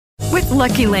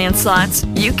Lucky Land Slots,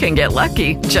 you can get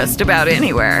lucky just about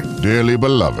anywhere. Dearly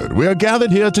beloved, we are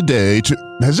gathered here today to...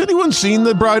 Has anyone seen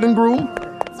the bride and groom?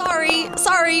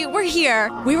 Sorry, we're here.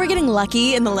 We were getting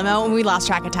lucky in the limo and we lost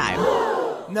track of time.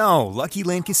 No, Lucky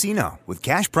Land Casino, with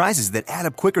cash prizes that add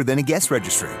up quicker than a guest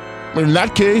registry. In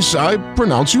that case, I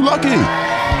pronounce you lucky.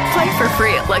 Play for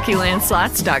free at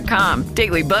LuckyLandSlots.com.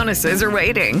 Daily bonuses are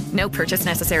waiting. No purchase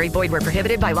necessary. Void where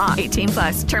prohibited by law.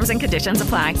 18+. Terms and conditions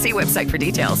apply. See website for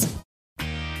details.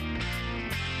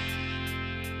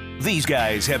 These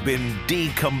guys have been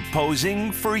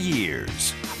decomposing for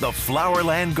years. The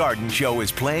Flowerland Garden Show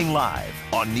is playing live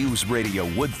on News Radio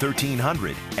Wood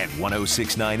 1300 and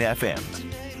 106.9 FM.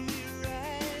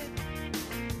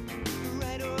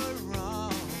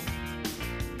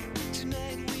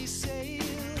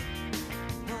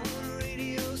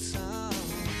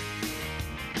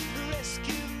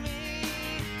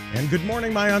 And good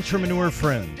morning, my entrepreneur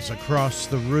friends across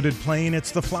the rooted plain.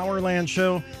 It's the Flowerland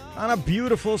Show on a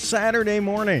beautiful Saturday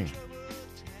morning.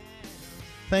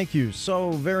 Thank you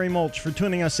so very much for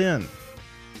tuning us in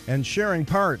and sharing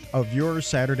part of your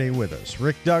Saturday with us.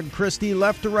 Rick, Doug, Christy,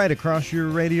 left to right across your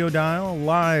radio dial,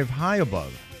 live high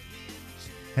above.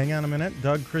 Hang on a minute.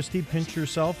 Doug, Christy, pinch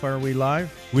yourself. Are we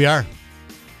live? We are.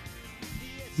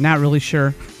 Not really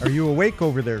sure. Are you awake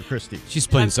over there, Christy? She's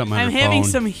playing something on her I'm phone. having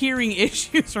some hearing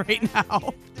issues right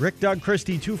now. Rick, Doug,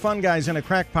 Christy, two fun guys in a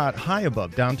crackpot high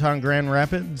above downtown Grand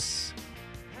Rapids.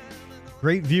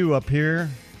 Great view up here.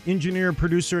 Engineer,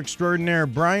 producer extraordinaire,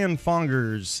 Brian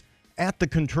Fongers at the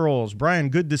controls. Brian,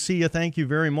 good to see you. Thank you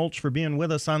very much for being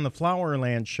with us on the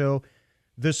Flowerland Show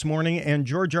this morning. And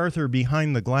George Arthur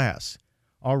behind the glass,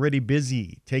 already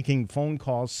busy taking phone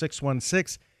calls,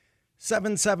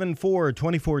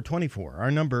 616-774-2424,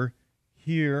 our number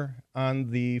here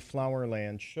on the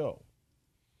Flowerland Show.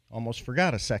 Almost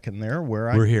forgot a second there where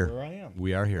I am.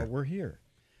 We are here. But we're here.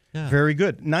 Yeah. Very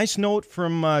good. Nice note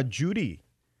from Judy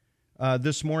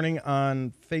this morning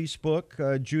on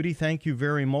Facebook. Judy, thank you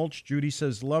very much. Judy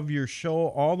says, love your show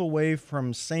all the way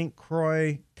from St.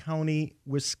 Croix County,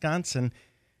 Wisconsin,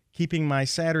 keeping my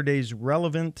Saturdays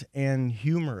relevant and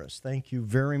humorous. Thank you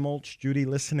very much, Judy,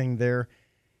 listening there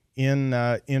in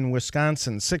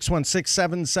Wisconsin.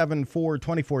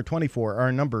 616-774-2424,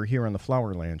 our number here on the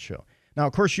Flowerland Show. Now,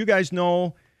 of course, you guys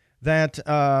know that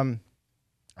I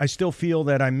still feel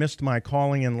that I missed my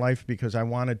calling in life because I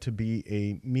wanted to be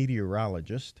a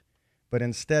meteorologist, but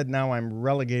instead now I'm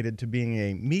relegated to being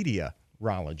a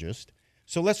meteorologist.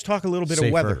 So let's talk a little bit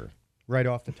of weather right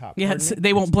off the top. Yeah,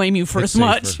 they won't blame you for as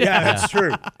much. Yeah, that's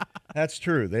true. That's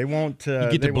true. They won't.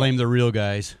 You get to blame the real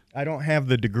guys. I don't have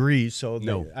the degree, so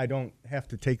No. I don't have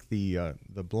to take the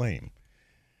blame.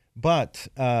 But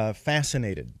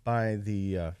fascinated by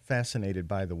the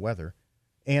weather.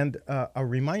 And a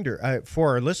reminder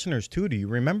for our listeners, too, do you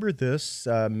remember this?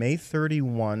 May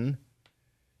 31,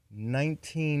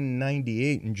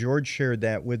 1998, and George shared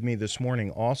that with me this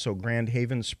morning also, Grand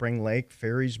Haven, Spring Lake,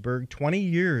 Ferrysburg, 20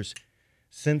 years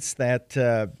since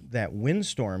that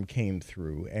windstorm came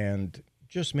through and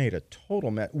just made a total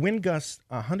mess. Wind gusts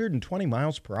 120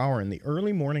 miles per hour in the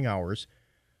early morning hours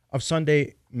of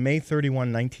Sunday, May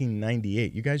 31,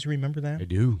 1998. You guys remember that? I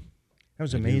do. That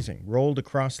was amazing. Rolled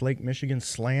across Lake Michigan,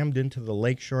 slammed into the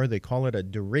lakeshore. They call it a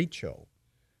derecho.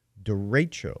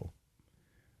 Derecho.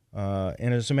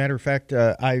 And as a matter of fact,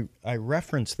 I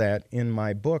reference that in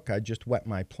my book, I Just Wet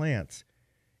My Plants.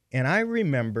 And I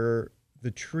remember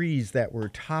the trees that were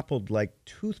toppled like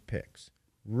toothpicks.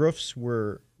 Roofs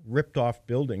were ripped off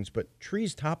buildings, but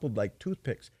trees toppled like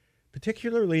toothpicks,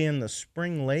 particularly in the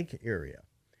Spring Lake area.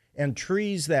 And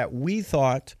trees that we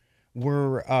thought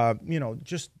were,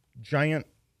 just giant,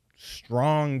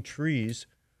 strong trees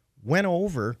went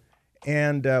over,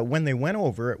 and when they went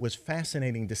over, it was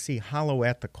fascinating to see hollow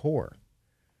at the core,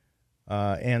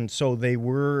 and so they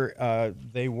were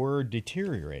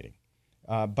deteriorating.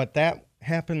 But that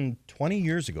happened 20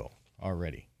 years ago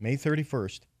already, May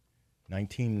 31st,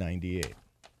 1998.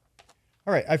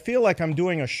 All right, I feel like I'm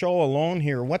doing a show alone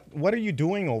here. What are you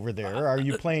doing over there? Are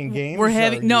you playing games? We're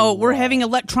having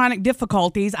electronic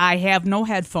difficulties. I have no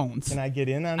headphones. Can I get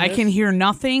in on this? I can hear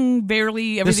nothing,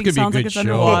 barely. Everything sounds like it's show.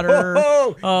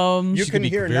 underwater. You can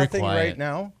hear nothing quiet right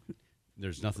now?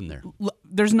 There's nothing there.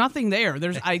 There's nothing there.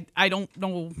 I don't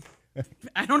know.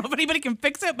 I don't know if anybody can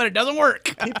fix it, but it doesn't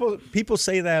work. People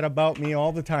say that about me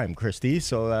all the time, Christy,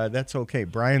 so that's okay.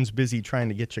 Brian's busy trying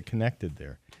to get you connected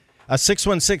there.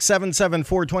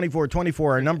 616-774-2424,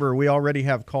 our number. We already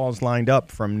have calls lined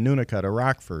up from Nunica to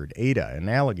Rockford, Ada, and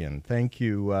Allegan. Thank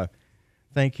you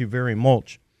very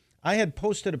much. I had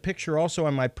posted a picture also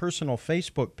on my personal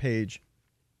Facebook page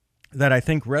that I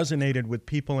think resonated with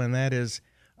people, and that is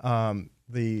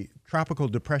the tropical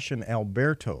depression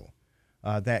Alberto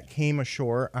that came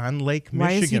ashore on Lake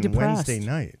Michigan Wednesday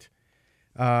night.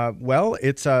 Well,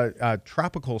 it's a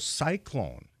tropical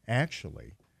cyclone,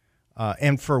 actually.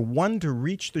 And for one to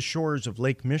reach the shores of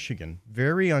Lake Michigan,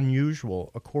 very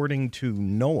unusual, according to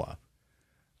NOAA.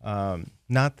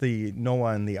 Not the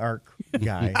Noah and the Ark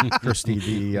guy, Christy,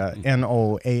 the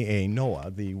NOAA,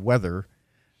 NOAA, the weather.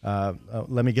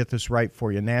 Let me get this right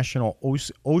for you. National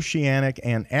Oceanic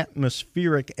and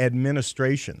Atmospheric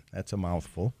Administration. That's a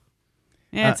mouthful.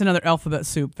 Yeah, it's another alphabet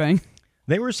soup thing.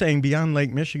 They were saying beyond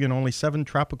Lake Michigan, only 7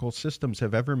 tropical systems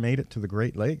have ever made it to the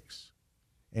Great Lakes.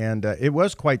 And it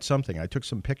was quite something. I took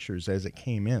some pictures as it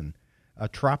came in. A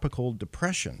tropical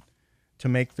depression to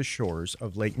make the shores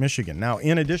of Lake Michigan. Now,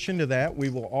 in addition to that, we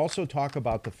will also talk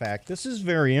about the fact, this is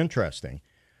very interesting,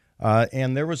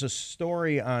 and there was a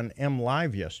story on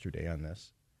MLive yesterday on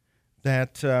this,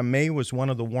 that May was one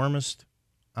of the warmest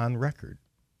on record.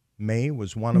 May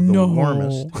was one of the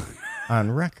warmest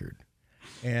on record.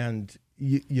 And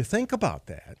you think about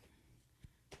that.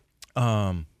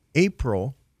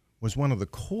 April was one of the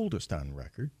coldest on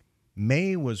record.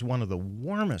 May was one of the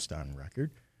warmest on record.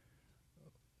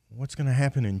 What's going to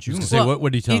happen in June?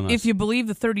 What are you telling us? If you believe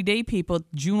the 30-day people,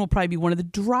 June will probably be one of the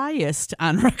driest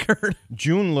on record.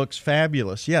 June looks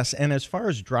fabulous, yes. And as far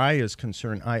as dry is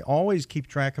concerned, I always keep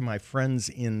track of my friends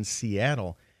in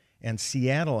Seattle, and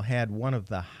Seattle had one of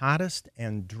the hottest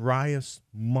and driest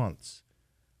months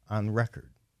on record.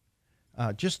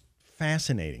 Just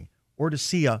fascinating. Or to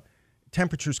see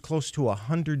temperatures close to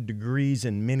 100 degrees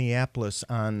in Minneapolis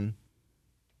on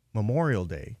Memorial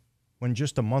Day, when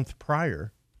just a month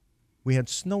prior we had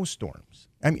snowstorms.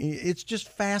 I mean, it's just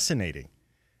fascinating.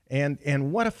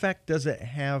 And what effect does it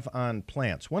have on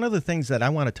plants? One of the things that I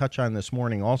want to touch on this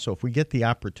morning also, if we get the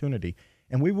opportunity,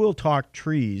 and we will talk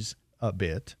trees a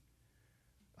bit,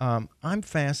 I'm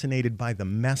fascinated by the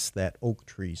mess that oak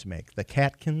trees make, the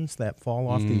catkins that fall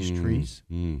off these trees.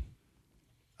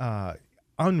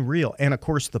 Unreal. And, of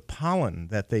course, the pollen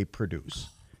that they produce,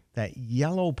 that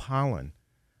yellow pollen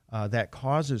that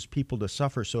causes people to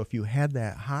suffer. So if you had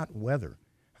that hot weather,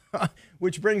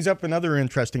 which brings up another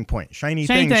interesting point. Shiny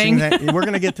thing. We're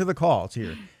going to get to the calls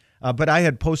here. But I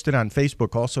had posted on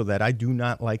Facebook also that I do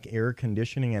not like air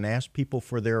conditioning and asked people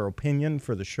for their opinion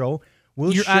for the show.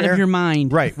 You're out of your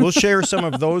mind. Right. We'll share some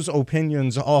of those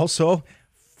opinions also.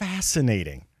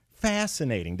 Fascinating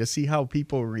to see how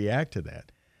people react to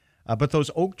that. But those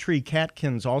oak tree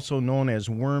catkins, also known as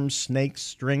worms, snakes,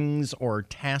 strings, or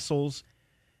tassels,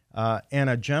 and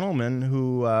a gentleman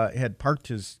who had parked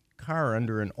his car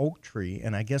under an oak tree,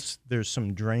 and I guess there's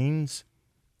some drains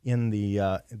in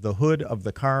the hood of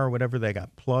the car or whatever, they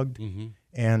got plugged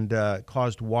and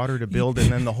caused water to build,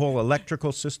 and then the whole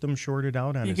electrical system shorted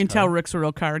out on his car. You can tell Rick's a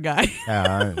real car guy.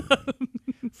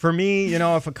 For me,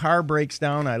 if a car breaks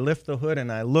down, I lift the hood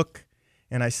and I look,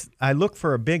 and I look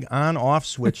for a big on-off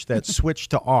switch that's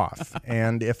switched to off.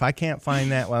 And if I can't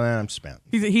find that, well, then I'm spent.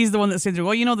 He's the one that says,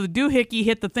 well, the doohickey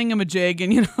hit the thingamajig,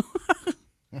 and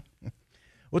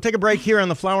We'll take a break here on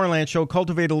the Flowerland Show,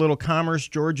 cultivate a little commerce.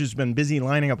 George has been busy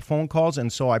lining up phone calls,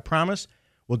 and so I promise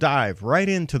we'll dive right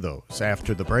into those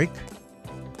after the break.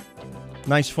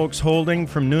 Nice folks holding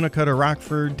from Nunavut to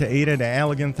Rockford to Ada to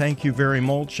Allegan. Thank you very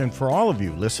much. And for all of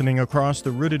you listening across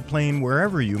the rooted plain,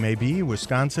 wherever you may be,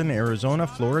 Wisconsin, Arizona,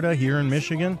 Florida, here in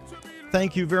Michigan,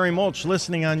 thank you very much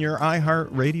listening on your iHeart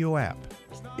Radio app.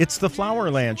 It's the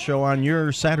Flowerland Show on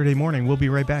your Saturday morning. We'll be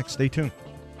right back. Stay tuned.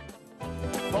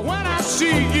 When I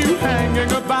see you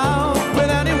hanging about with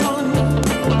anyone,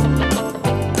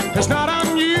 it's not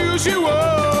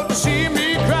unusual to see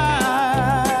me cry.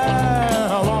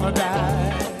 I wanna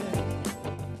die.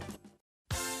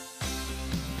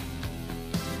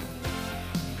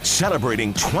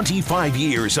 Celebrating 25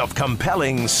 years of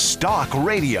compelling stock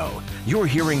radio. You're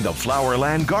hearing the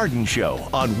Flowerland Garden Show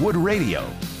on Wood Radio.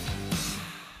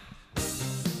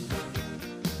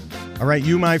 All right,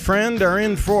 you, my friend, are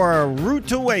in for a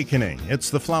rude awakening. It's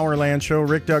the Flowerland Show.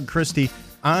 Rick, Doug, Christy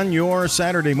on your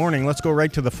Saturday morning. Let's go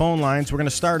right to the phone lines. We're going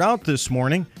to start out this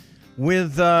morning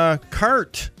with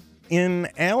Kurt in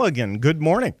Allegan. Good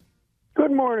morning.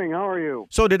 Good morning. How are you?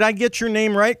 So did I get your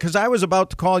name right? Because I was about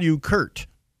to call you Kurt.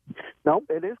 No,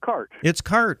 it is Cart. It's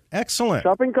Cart. Excellent.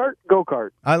 Shopping cart, go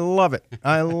kart. I love it.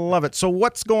 I love it. So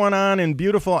what's going on in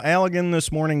beautiful Allegan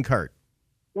this morning, Cart?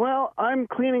 Well, I'm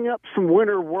cleaning up some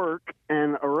winter work,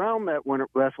 and around that winter,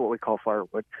 that's what we call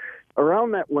firewood.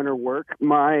 Around that winter work,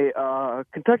 my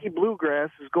Kentucky bluegrass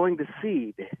is going to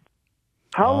seed.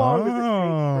 How long does it take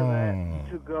for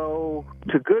that to go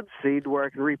to good seed where I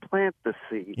can replant the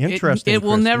seed? Interesting. It will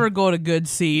Christy. never go to good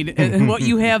seed. And what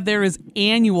you have there is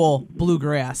annual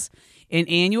bluegrass. And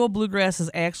annual bluegrass is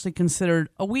actually considered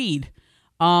a weed.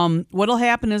 What'll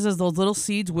happen is those little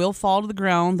seeds will fall to the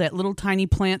ground. That little tiny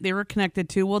plant they were connected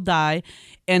to will die.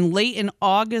 And late in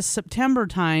August, September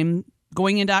time,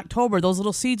 going into October, those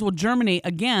little seeds will germinate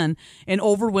again and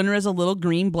overwinter as a little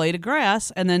green blade of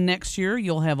grass. And then next year,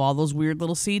 you'll have all those weird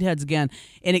little seed heads again.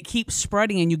 And it keeps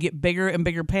spreading, and you get bigger and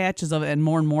bigger patches of it and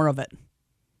more of it.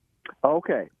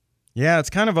 Okay. Yeah, it's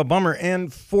kind of a bummer.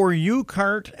 And for you,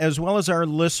 Cart, as well as our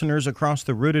listeners across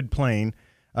the Rooted Plain,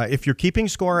 if you're keeping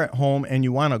score at home and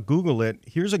you want to Google it,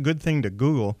 here's a good thing to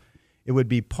Google. It would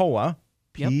be POA,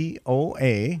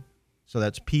 P-O-A, so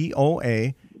that's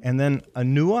P-O-A, and then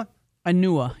Anua.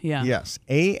 Anua, yeah. Yes,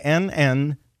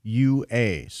 A-N-N-U-A.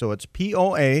 So it's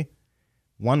P-O-A,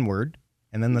 one word,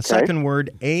 and then the second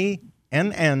word,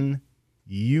 A-N-N-U-A.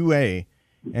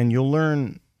 And you'll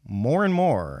learn more and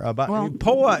more about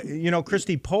POA. You know,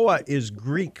 Christy, POA is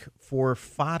Greek for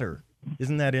fodder.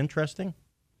 Isn't that interesting?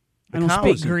 I don't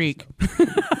speak Greek.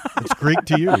 It's Greek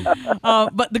to you.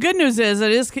 But the good news is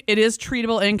it is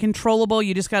treatable and controllable.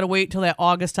 You just got to wait till that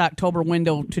August-October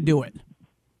window to do it.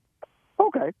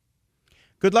 Okay.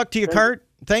 Good luck to you, Cart.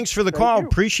 Thanks for the call.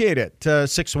 Appreciate it.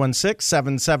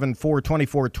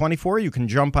 616-774-2424. You can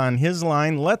jump on his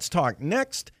line. Let's talk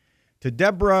next to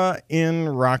Deborah in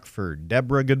Rockford.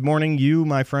 Deborah, good morning. You,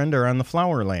 my friend, are on the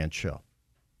Flowerland Show.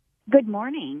 Good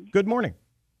morning. Good morning.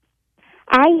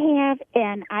 I have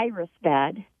an iris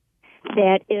bed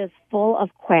that is full of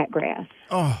quackgrass.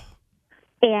 Oh.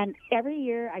 And every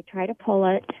year I try to pull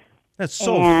it. That's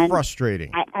so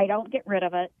frustrating. I don't get rid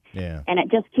of it. Yeah. And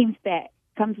it just comes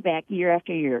back year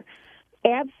after year.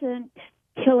 Absent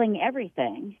killing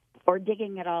everything or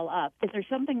digging it all up, is there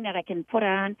something that I can put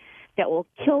on that will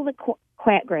kill the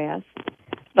quackgrass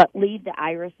but leave the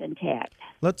iris intact?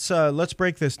 Let's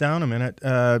break this down a minute.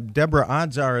 Deborah,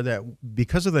 odds are that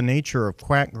because of the nature of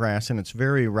quackgrass and its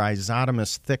very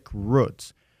rhizotomous, thick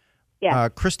roots,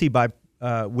 Christy,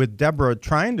 with Deborah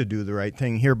trying to do the right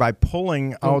thing here by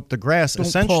pulling out the grass,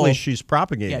 essentially she's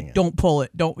propagating it. Don't pull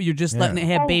it. You're just letting it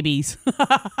have babies.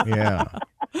 Yeah.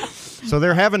 So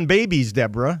they're having babies,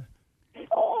 Deborah.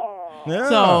 Yeah.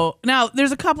 So now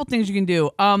there's a couple things you can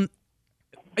do.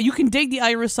 You can dig the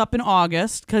iris up in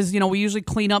August because, we usually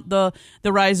clean up the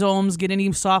rhizomes, get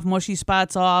any soft, mushy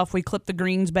spots off. We clip the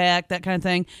greens back, that kind of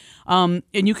thing. And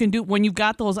you can do, when you've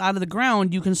got those out of the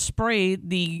ground, you can spray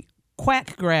the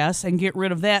quack grass and get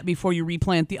rid of that before you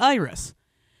replant the iris.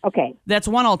 Okay. That's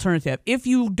one alternative. If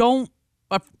you don't,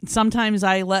 sometimes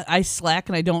I slack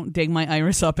and I don't dig my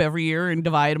iris up every year and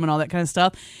divide them and all that kind of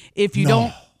stuff. If you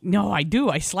don't, no, I do.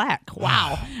 I slack.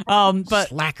 Wow. But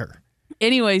slacker.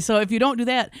 Anyway, so if you don't do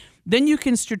that, then you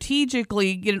can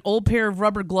strategically get an old pair of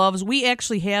rubber gloves. We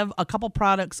actually have a couple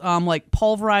products like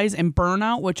Pulverize and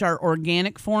Burnout, which are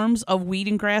organic forms of weed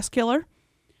and grass killer.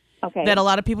 Okay. That a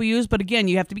lot of people use. But again,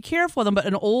 you have to be careful with them. But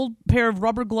an old pair of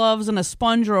rubber gloves and a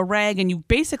sponge or a rag, and you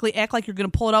basically act like you're going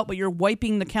to pull it out, but you're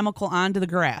wiping the chemical onto the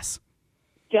grass.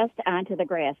 Just onto the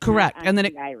grass. Correct. And then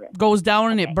it goes down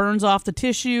and Okay. it burns off the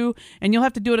tissue. And you'll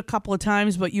have to do it a couple of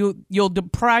times, but you'll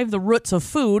deprive the roots of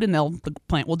food, and the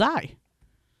plant will die.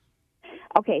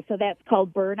 Okay, so that's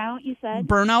called Burnout, you said?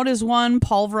 Burnout is one.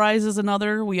 Pulverize is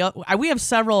another. We have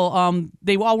several.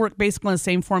 They all work basically on the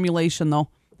same formulation, though.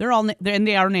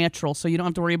 They are natural, so you don't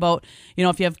have to worry about,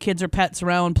 if you have kids or pets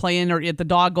around playing, or if the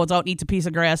dog goes out and eats a piece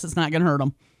of grass, it's not going to hurt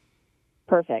them.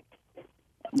 Perfect.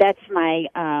 That's my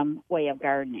way of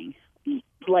gardening.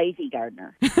 Lazy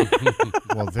gardener.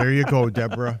 Well, there you go,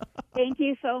 Deborah. Thank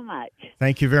you so much.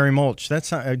 Thank you very much.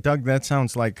 That's Doug. That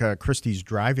sounds like Christy's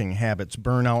driving habits: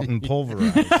 burn out and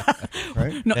pulverize.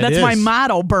 Right? No, that's my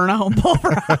motto: burn out and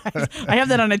pulverize. I have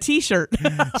that on a T-shirt.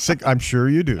 I'm sure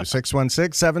you do.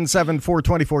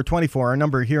 616-774-2424. Our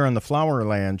number here on the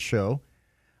Flowerland Show.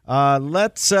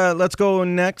 Let's go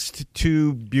next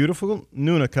to beautiful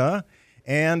Nunica.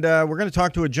 And we're going to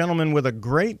talk to a gentleman with a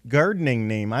great gardening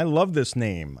name. I love this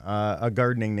name, a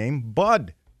gardening name,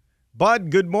 Bud.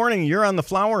 Bud, good morning. You're on the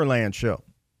Flowerland Show.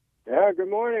 Yeah, good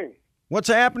morning. What's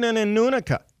happening in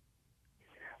Nunica?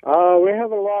 We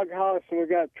have a log house, and we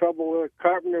got trouble with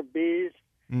carpenter bees,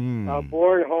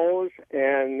 boring holes,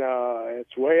 and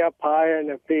it's way up high in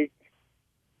the peak.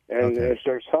 And is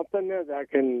there something that I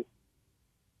can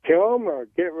kill them or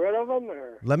get rid of them?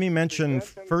 Or let me mention,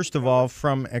 first of all,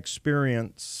 from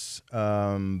experience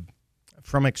on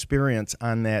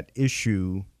that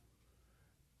issue,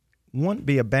 wouldn't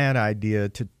be a bad idea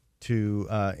to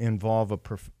involve a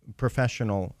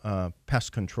professional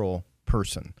pest control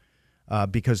person.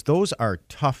 Because those are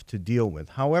tough to deal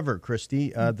with. However,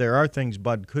 Christy, there are things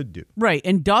Bud could do. Right,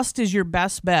 and dust is your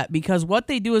best bet because what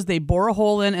they do is they bore a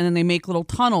hole in and then they make little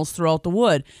tunnels throughout the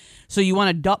wood. So you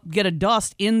want to get a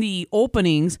dust in the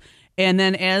openings, and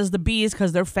then as the bees,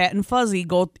 because they're fat and fuzzy,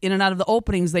 go in and out of the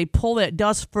openings, they pull that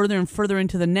dust further and further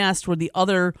into the nest where the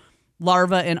other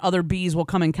larvae and other bees will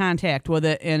come in contact with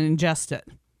it and ingest it.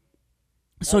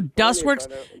 So dust works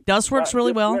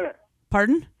really well.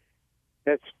 Pardon?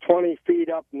 It's 20 feet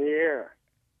up in the air.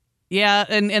 Yeah,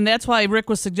 and that's why Rick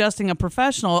was suggesting a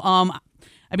professional. I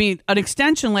mean, an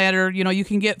extension ladder, you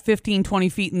can get 15, 20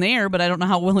 feet in the air, but I don't know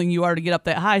how willing you are to get up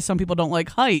that high. Some people don't like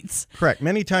heights. Correct.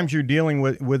 Many times you're dealing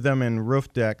with them in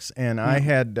roof decks, and I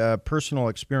had personal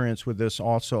experience with this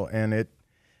also, and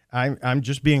I'm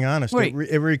just being honest. Right.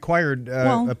 It required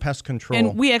a pest control.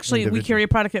 And we carry a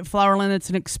product at Flowerland that's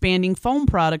an expanding foam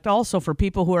product also for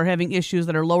people who are having issues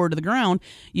that are lower to the ground.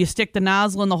 You stick the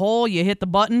nozzle in the hole, you hit the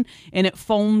button, and it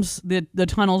foams the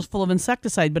tunnels full of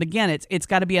insecticide. But again, it's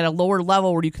got to be at a lower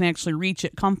level where you can actually reach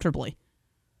it comfortably.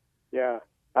 Yeah.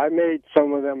 I made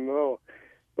some of them little,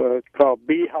 it's called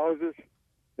bee houses,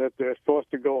 that they're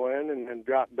supposed to go in and then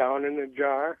drop down in the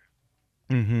jar.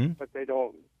 Mm-hmm. But they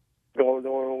don't go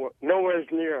nowhere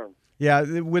near them. Yeah,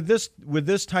 with this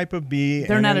type of bee,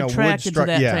 they're not attracted to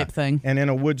that type thing. And in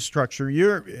a wood structure,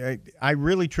 I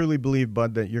really truly believe,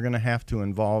 Bud, that you're going to have to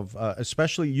involve,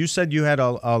 especially. You said you had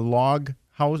a log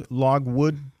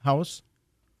wood house.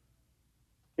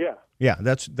 Yeah. Yeah,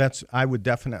 that's. I would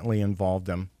definitely involve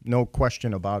them, no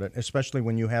question about it. Especially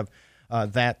when you have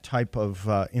that type of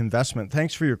investment.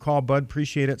 Thanks for your call, Bud.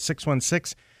 Appreciate it.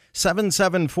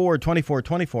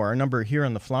 616-774-2424, our number here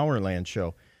on the Flowerland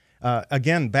Show.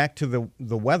 Again, back to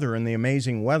the weather and the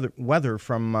amazing weather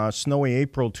from snowy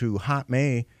April to hot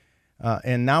May,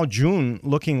 and now June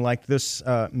looking like this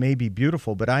may be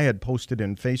beautiful. But I had posted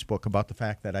in Facebook about the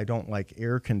fact that I don't like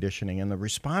air conditioning, and the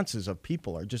responses of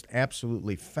people are just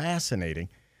absolutely fascinating.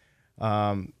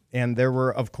 And there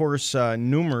were, of course,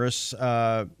 numerous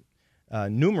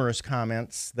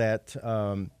comments that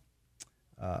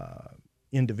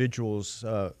individuals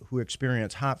who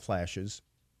experience hot flashes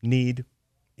need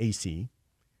AC.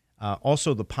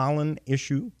 Also, the pollen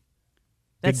issue.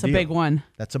 That's a big one.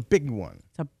 That's a big one.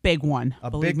 It's a big one,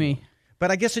 believe me.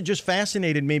 But I guess it just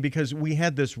fascinated me because we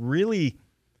had this really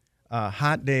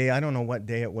hot day. I don't know what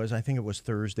day it was. I think it was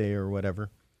Thursday or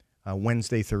whatever.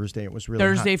 Wednesday, Thursday. It was really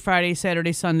Thursday, hot. Friday,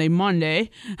 Saturday, Sunday,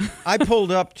 Monday. I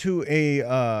pulled up to a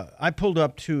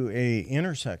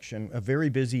intersection, a very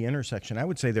busy intersection. I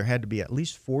would say there had to be at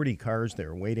least 40 cars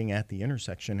there waiting at the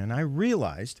intersection, and I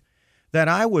realized that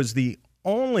I was the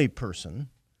only person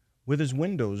with his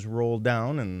windows rolled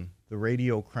down and the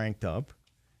radio cranked up,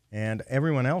 and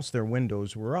everyone else, their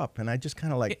windows were up, and I just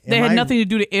kind of like... They had nothing to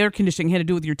do to air conditioning. It had to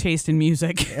do with your taste in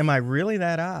music. Am I really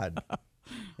that odd?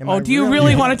 Do you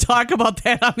really want to talk about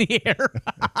that on the air?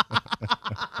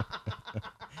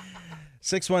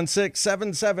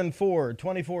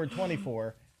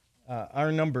 616-774-2424,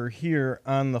 our number here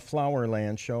on the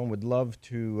Flowerland Show. Would love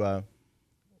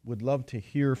to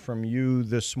hear from you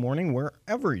this morning,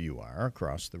 wherever you are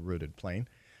across the rooted plain.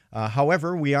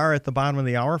 However, we are at the bottom of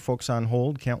the hour. Folks on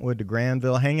hold, Kentwood to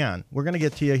Granville. Hang on. We're going to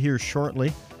get to you here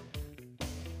shortly.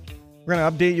 We're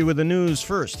going to update you with the news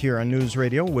first here on News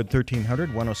Radio with 1300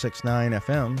 106.9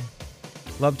 FM.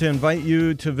 Love to invite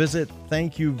you to visit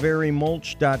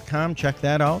thankyouverymulch.com. Check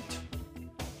that out.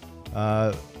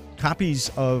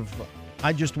 Copies of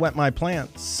I Just Wet My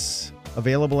Plants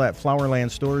available at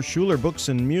Flowerland stores, Schuler Books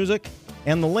and Music,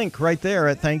 and the link right there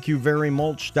at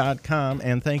thankyouverymulch.com.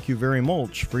 And thank you very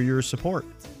much for your support.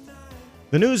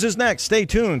 The news is next. Stay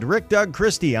tuned. Rick, Doug,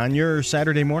 Christy on your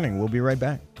Saturday morning. We'll be right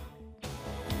back.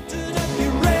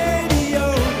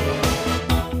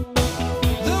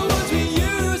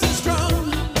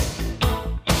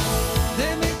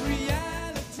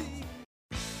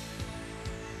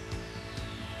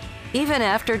 Even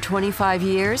after 25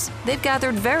 years, they've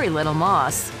gathered very little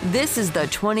moss. This is the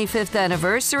 25th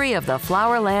anniversary of the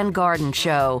Flowerland Garden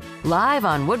Show, live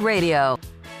on Wood Radio.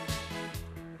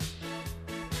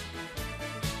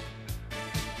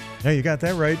 Yeah, you got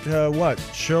that right. What?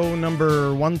 Show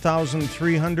number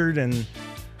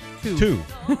 1,302.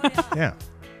 Yeah.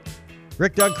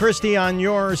 Rick, Doug, Christy on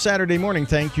your Saturday morning.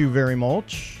 Thank you very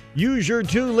much. Use your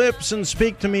two lips and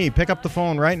speak to me. Pick up the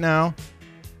phone right now.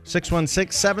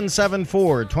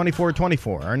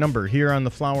 616-774-2424. Our number here on the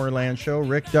Flowerland Show.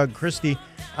 Rick, Doug, Christy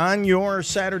on your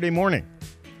Saturday morning.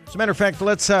 As a matter of fact,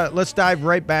 let's dive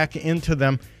right back into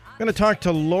them. I'm going to talk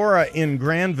to Laura in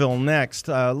Granville next.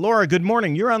 Laura, good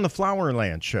morning. You're on the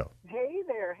Flowerland Show. Hey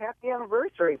there. Happy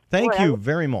anniversary. Thank Boy, you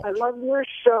very much. I love your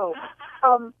show.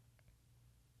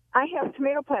 I have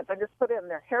tomato plants I just put in.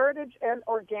 They're heritage and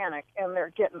organic, and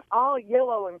they're getting all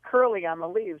yellow and curly on the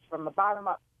leaves from the bottom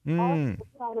up. All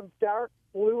kind of dark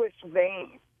bluish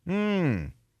veins.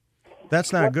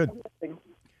 That's not good.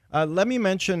 Let me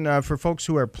mention for folks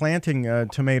who are planting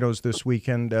tomatoes this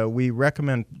weekend, we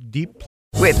recommend deep.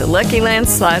 With the Lucky Land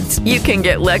Slots, you can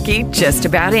get lucky just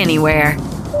about anywhere.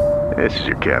 This is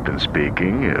your captain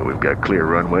speaking. We've got clear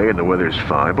runway and the weather's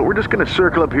fine, but we're just going to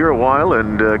circle up here a while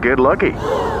and get lucky.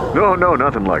 No,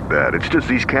 nothing like that. It's just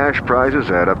these cash prizes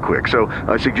add up quick. So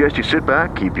I suggest you sit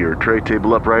back, keep your tray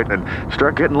table upright, and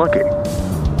start getting lucky.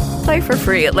 Play for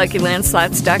free at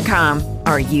LuckyLandSlots.com.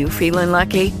 Are you feeling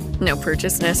lucky? No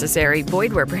purchase necessary.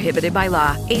 Void where prohibited by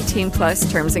law.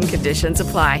 18+ terms and conditions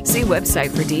apply. See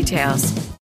website for details.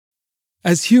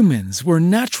 As humans, we're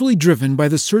naturally driven by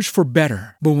the search for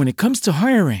better. But when it comes to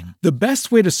hiring, the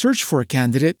best way to search for a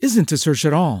candidate isn't to search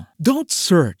at all. Don't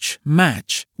search,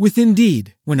 match with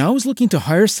Indeed. When I was looking to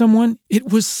hire someone,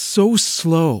 it was so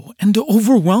slow and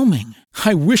overwhelming.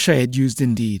 I wish I had used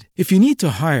Indeed. If you need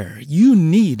to hire, you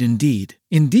need Indeed.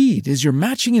 Indeed is your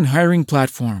matching and hiring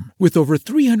platform with over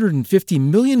 350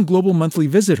 million global monthly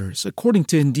visitors, according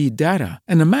to Indeed data,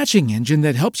 and a matching engine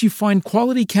that helps you find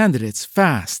quality candidates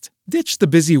fast. Ditch the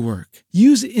busy work.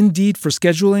 Use Indeed for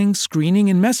scheduling,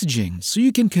 screening, and messaging so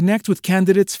you can connect with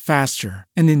candidates faster.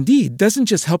 And Indeed doesn't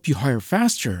just help you hire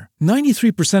faster.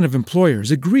 93% of employers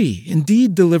agree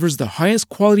Indeed delivers the highest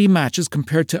quality matches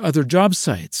compared to other job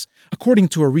sites, according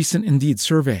to a recent Indeed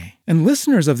survey. And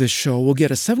listeners of this show will get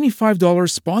a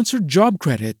 $75 sponsored job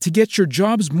credit to get your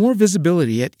jobs more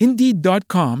visibility at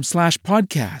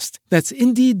Indeed.com/podcast. That's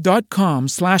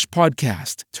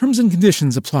Indeed.com/podcast. Terms and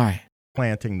conditions apply.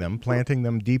 Planting them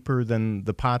deeper than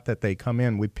the pot that they come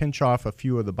in. We pinch off a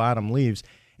few of the bottom leaves,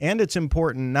 and it's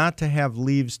important not to have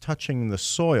leaves touching the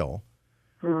soil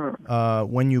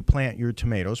when you plant your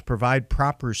tomatoes. Provide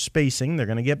proper spacing. They're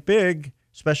going to get big,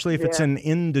 especially if it's an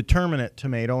indeterminate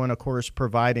tomato, and, of course,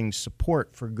 providing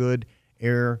support for good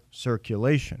air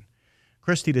circulation.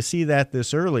 Christy, to see that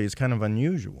this early is kind of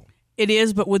unusual. It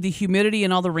is, but with the humidity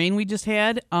and all the rain we just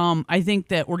had, I think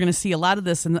that we're going to see a lot of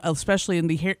this, especially in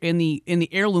the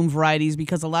heirloom varieties,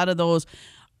 because a lot of those,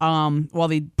 while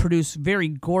they produce very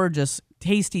gorgeous,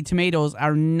 tasty tomatoes,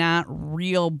 are not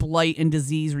real blight and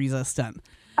disease resistant.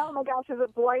 Oh my gosh, is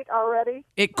it blight already?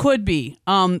 It could be.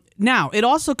 Now, it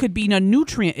also could be a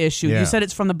nutrient issue. Yeah. You said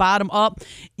it's from the bottom up.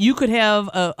 You could have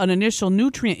an initial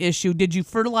nutrient issue. Did you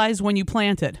fertilize when you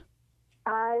planted?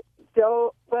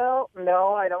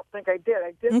 No, I don't think I did.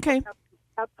 I did put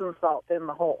Epsom salt in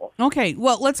the hole. Okay,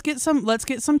 well, let's get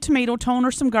some tomato tone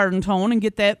or some garden tone and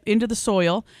get that into the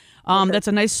soil. That's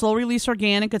a nice slow release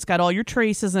organic. It's got all your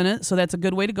traces in it, so that's a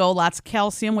good way to go. Lots of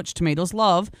calcium, which tomatoes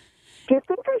love. Do you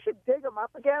think I should dig them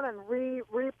up again and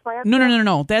replant?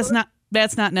 No.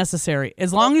 That's not necessary.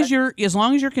 As long as your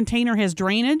container has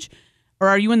drainage, or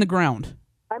are you in the ground?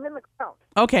 I'm in the ground.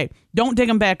 Okay, don't dig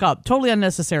them back up. Totally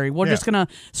unnecessary. We're just going to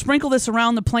sprinkle this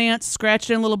around the plants, scratch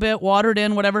it in a little bit, water it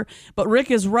in, whatever. But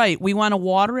Rick is right. We want to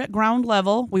water at ground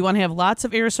level. We want to have lots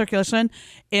of air circulation,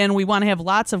 and we want to have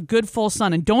lots of good full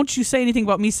sun. And don't you say anything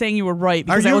about me saying you were right.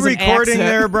 Are you recording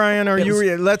there, Brian? Are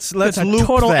you? Let's loop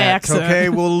that. Accident. Okay,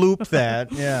 we'll loop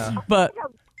that. Yeah. But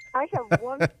I have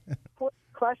one quick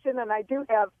question, and I do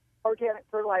have organic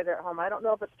fertilizer at home. I don't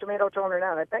know if it's tomato tone or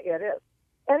not. I bet you it is.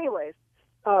 Anyways.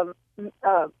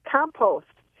 Compost.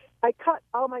 I cut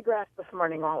all my grass this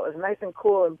morning while it was nice and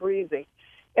cool and breezy,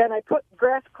 and I put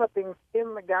grass clippings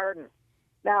in the garden.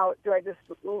 Now, do I just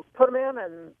put them in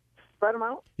and spread them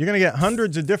out? You're going to get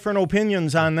hundreds of different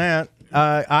opinions on that.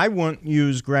 I wouldn't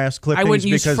use grass clippings. I wouldn't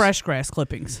use because, fresh grass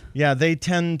clippings. Yeah, they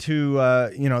tend to,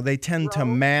 to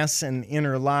mass and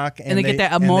interlock, and they get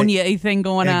that ammonia thing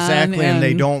going on. Exactly, and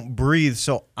they don't breathe.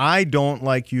 So I don't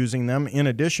like using them. In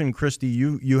addition, Christy,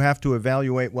 you have to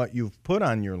evaluate what you've put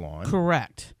on your lawn.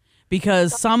 Correct,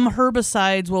 because some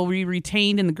herbicides will be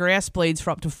retained in the grass blades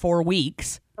for up to 4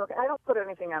 weeks. Okay, I don't put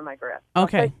anything on my grass.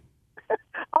 Okay.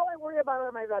 All I worry about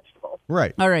are my vegetables.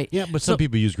 Right. All right. Yeah, but some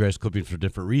people use grass clipping for a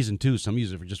different reason, too. Some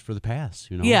use it just for the pass,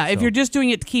 Yeah, if you're just doing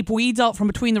it to keep weeds out from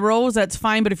between the rows, that's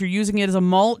fine. But if you're using it as a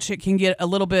mulch, it can get a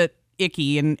little bit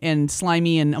icky and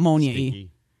slimy and ammonia-y.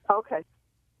 Okay.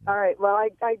 All right. Well,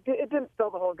 it didn't fill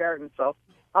the whole garden, so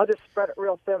I'll just spread it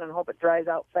real thin and hope it dries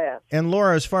out fast. And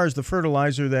Laura, as far as the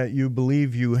fertilizer that you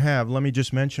believe you have, let me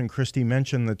just mention, Christy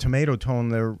mentioned the tomato tone.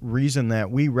 The reason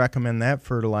that we recommend that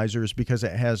fertilizer is because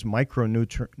it has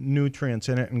micronutrients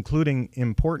in it, including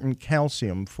important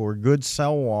calcium for good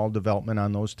cell wall development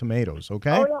on those tomatoes,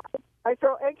 okay? Oh, yeah. I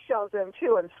throw eggshell cows in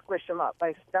too and squish them up.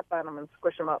 I step on them and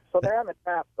squish them up. So they're on the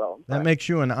top, though. That makes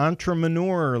you an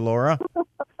entrepreneur, Laura.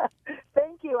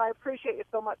 Thank you. I appreciate you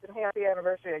so much, and happy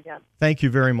anniversary again. Thank you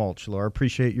very much, Laura.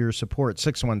 Appreciate your support.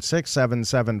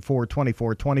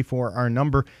 616-774-2424, our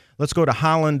number. Let's go to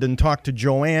Holland and talk to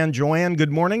Joanne. Joanne,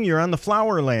 good morning. You're on the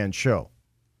Flowerland Show.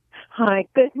 Hi,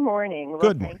 good morning. Well,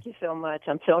 Good morning. Thank you so much.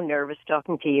 I'm so nervous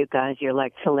talking to you guys. You're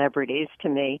like celebrities to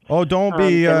me. Oh, don't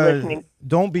listening-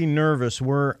 be nervous.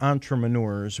 We're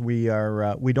entrepreneurs. We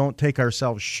don't take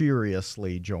ourselves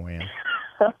seriously, Joanne.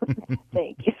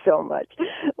 Thank you so much.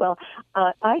 Well,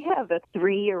 I have a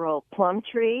 3-year-old plum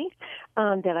tree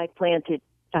that I planted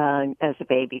as a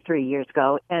baby 3 years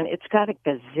ago, and it's got a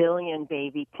gazillion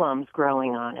baby plums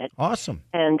growing on it. Awesome.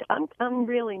 And I'm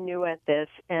really new at this,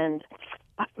 and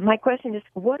my question is,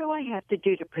 what do I have to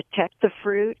do to protect the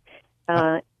fruit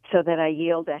so that I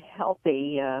yield a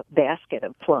healthy basket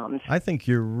of plums? I think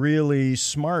you're really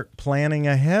smart planning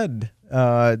ahead.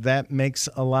 That makes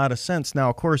a lot of sense. Now,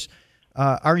 of course,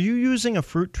 are you using a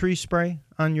fruit tree spray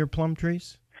on your plum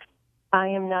trees? I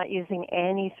am not using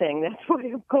anything. That's why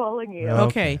I'm calling you.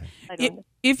 Okay.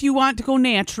 If you want to go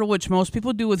natural, which most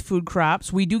people do with food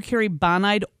crops, we do carry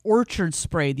Bonide Orchard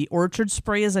Spray. The Orchard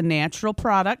Spray is a natural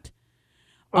product.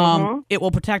 It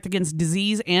will protect against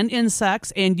disease and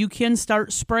insects, and you can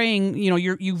start spraying. You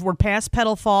know, we're past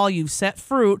petal fall. You've set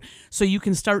fruit, so you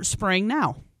can start spraying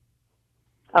now.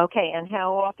 Okay, and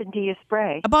how often do you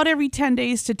spray? About every 10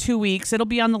 days to 2 weeks. It'll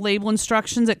be on the label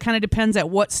instructions. It kind of depends at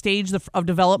what stage of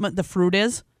development the fruit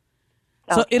is.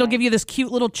 So it'll give you this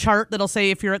cute little chart that'll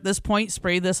say, if you're at this point,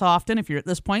 spray this often. If you're at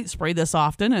this point, spray this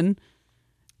often. And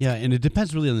yeah, and it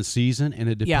depends really on the season, and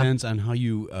it depends on how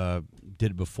you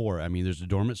did it before. I mean, there's a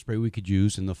dormant spray we could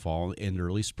use in the fall and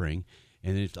early spring.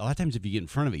 And a lot of times if you get in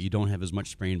front of it, you don't have as much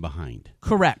spraying behind.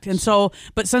 Correct. And so,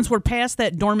 but since we're past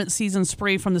that dormant season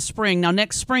spray from the spring, now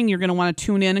next spring you're going to want to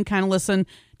tune in and kind of listen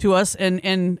to us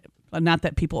and not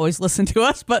that people always listen to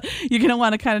us, but you're going to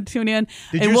want to kind of tune in.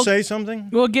 Did you say something?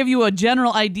 We'll give you a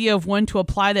general idea of when to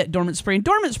apply that dormant spray. And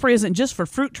dormant spray isn't just for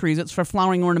fruit trees. It's for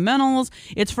flowering ornamentals.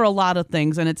 It's for a lot of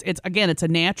things. And it's a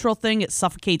natural thing. It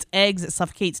suffocates eggs. It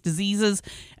suffocates diseases.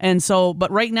 And so,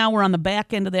 but right now we're on the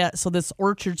back end of that. So this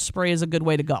orchard spray is a good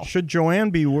way to go. Should Joanne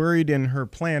be worried in her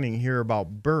planning here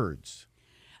about birds?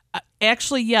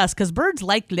 Actually, yes, because birds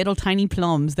like little tiny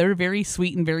plums. They're very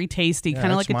sweet and very tasty,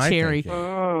 kind of like a cherry.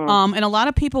 And a lot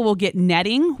of people will get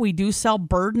netting. We do sell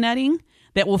bird netting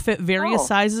that will fit various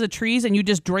sizes of trees, and you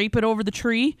just drape it over the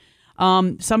tree.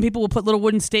 Some people will put little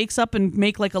wooden stakes up and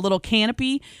make like a little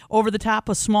canopy over the top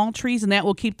of small trees, and that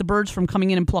will keep the birds from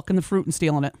coming in and plucking the fruit and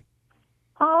stealing it.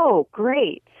 Oh,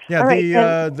 great. Yeah,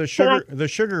 right, the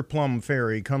sugar plum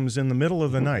fairy comes in the middle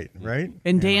of the night, right?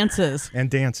 And dances. And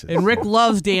dances. And Rick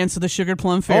loves Dance of the Sugar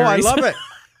Plum Fairies. Oh, I love it.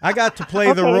 I got to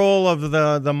play the role of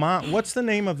the mom. What's the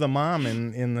name of the mom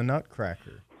in the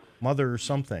Nutcracker? Mother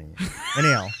something.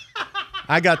 Anyhow,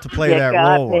 I got to play that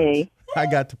role once. I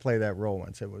got to play that role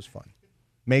once. It was fun.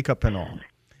 Makeup and all.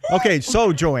 Okay,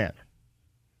 so Joanne,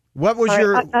 what was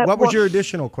your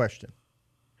additional question?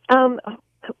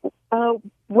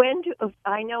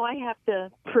 I know I have to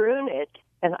prune it,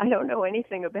 and I don't know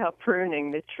anything about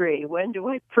pruning the tree. When do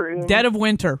I prune? Dead of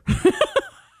winter.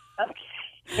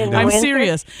 I'm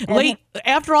serious. Late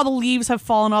after all the leaves have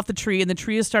fallen off the tree and the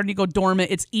tree is starting to go dormant,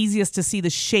 it's easiest to see the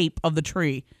shape of the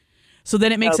tree. So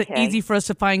then it makes it easy for us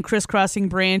to find crisscrossing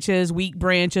branches, weak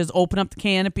branches, open up the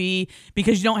canopy,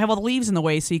 because you don't have all the leaves in the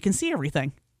way, so you can see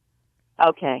everything.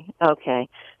 Okay.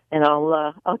 And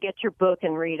I'll get your book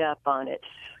and read up on it.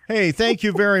 Hey, thank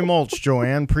you very much,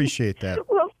 Joanne. Appreciate that.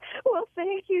 Well,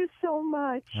 thank you so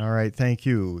much. All right, thank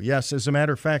you. Yes, as a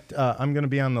matter of fact, I'm going to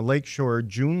be on the Lakeshore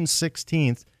June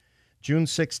 16th. June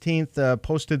 16th,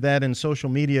 posted that in social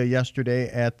media yesterday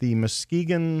at the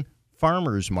Muskegon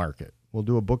Farmers Market. We'll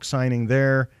do a book signing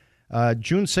there.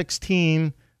 June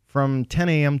 16 from 10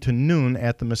 a.m. to noon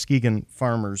at the Muskegon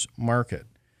Farmers Market.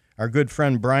 Our good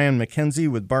friend Brian McKenzie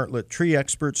with Bartlett Tree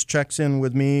Experts checks in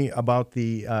with me about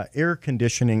the air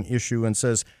conditioning issue and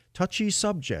says, touchy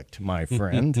subject, my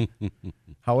friend.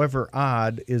 However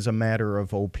odd is a matter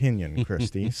of opinion,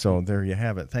 Christy. So there you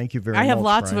have it. Thank you very much, I have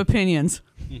lots Brian. of opinions.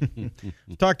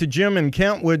 Talk to Jim in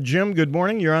Kentwood. Jim, good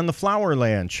morning. You're on the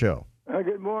Flowerland Show.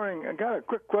 Good morning. I got a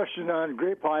quick question on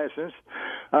grape hyacinths.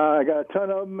 I got a ton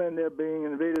of them, and they're being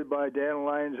invaded by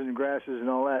dandelions and grasses and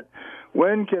all that.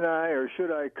 When can I or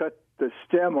should I cut the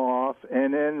stem off,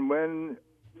 and then when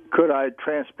could I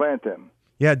transplant them?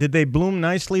 Yeah, did they bloom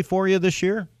nicely for you this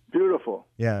year? Beautiful.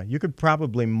 Yeah, you could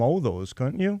probably mow those,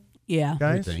 couldn't you? Yeah.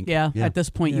 Guys? Yeah, at this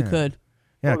point you could.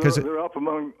 Yeah, because they're up on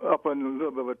a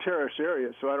little bit of a terrace area,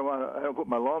 so I don't put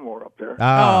my lawnmower up there.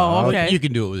 Okay. You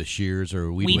can do it with a shears or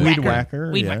a weed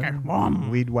whacker. Weed yeah. whacker.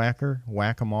 Weed whacker.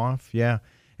 Whack them off. Yeah.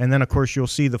 And then, of course, you'll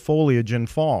see the foliage in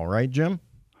fall, right, Jim?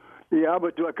 Yeah,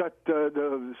 but do I cut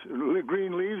the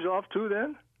green leaves off too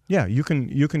then? Yeah, you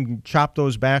can chop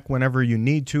those back whenever you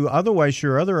need to. Otherwise,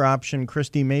 your other option,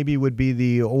 Christy, maybe would be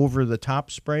the over-the-top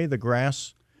spray, the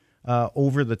grass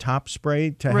over-the-top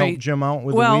spray to help Jim out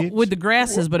with the weeds? Well, with the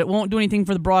grasses, but it won't do anything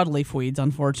for the broadleaf weeds,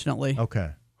 unfortunately. Okay.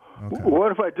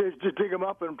 What if I just dig them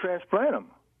up and transplant them?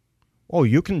 Oh,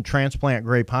 you can transplant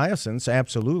grape hyacinths,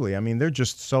 absolutely. I mean, they're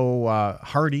just so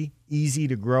hardy, easy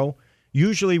to grow.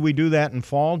 Usually we do that in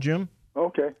fall, Jim.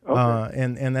 Okay.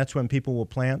 And that's when people will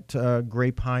plant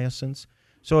grape hyacinths.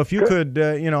 So if you could,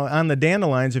 on the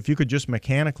dandelions, if you could just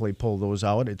mechanically pull those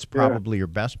out, it's probably your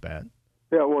best bet.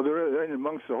 Yeah, well, they're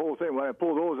amongst the whole thing. When I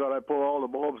pull those out, I pull all the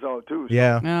bulbs out too. So.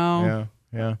 Yeah,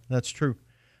 that's true.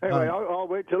 Anyway, I'll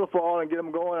wait till the fall and get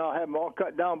them going. I'll have them all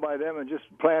cut down by then and just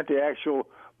plant the actual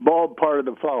bulb part of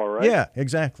the flower, right? Yeah,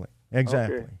 exactly.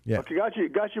 Okay. Yeah. Okay,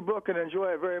 got your book and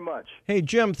enjoy it very much. Hey,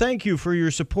 Jim, thank you for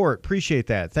your support. Appreciate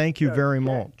that. Thank you very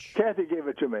much. Kathy gave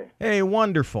it to me. Hey,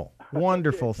 wonderful.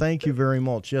 Wonderful. Thank you very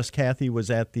much. Yes, Kathy was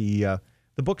at the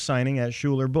book signing at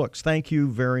Schuler Books. Thank you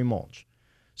very much.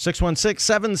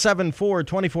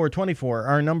 616-774-2424,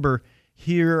 our number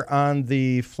here on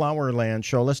the Flowerland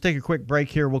Show. Let's take a quick break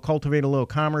here. We'll cultivate a little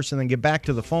commerce and then get back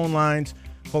to the phone lines.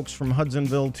 Folks from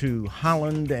Hudsonville to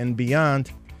Holland and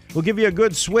beyond. We'll give you a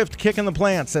good, swift kick in the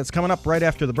plants. That's coming up right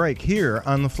after the break here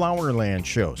on the Flowerland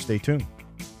Show. Stay tuned.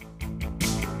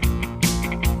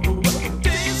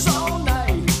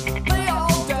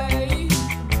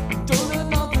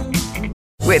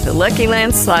 With the Lucky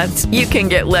Land Slots, you can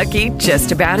get lucky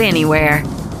just about anywhere.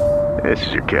 This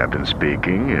is your captain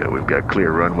speaking. We've got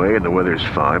clear runway and the weather's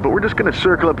fine, but we're just going to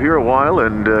circle up here a while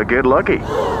and get lucky.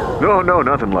 No,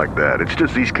 nothing like that. It's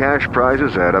just these cash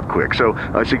prizes add up quick. So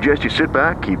I suggest you sit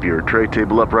back, keep your tray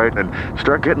table upright, and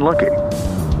start getting lucky.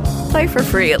 Play for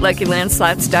free at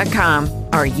LuckyLandSlots.com.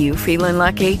 Are you feeling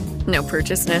lucky? No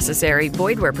purchase necessary.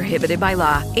 Void where prohibited by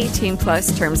law.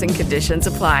 18+ terms and conditions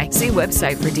apply. See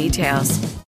website for details.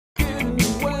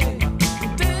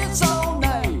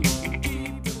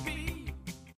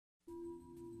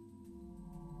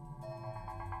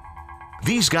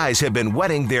 These guys have been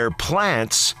wetting their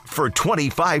plants for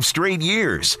 25 straight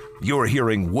years. You're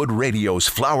hearing Wood Radio's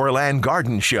Flowerland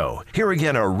Garden Show. Here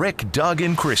again are Rick, Doug,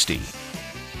 and Christy.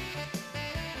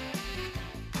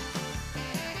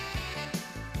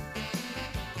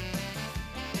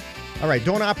 All right,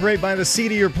 don't operate by the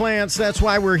seed of your plants. That's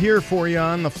why we're here for you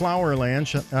on the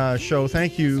Flowerland Show.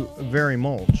 Thank you very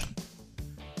much.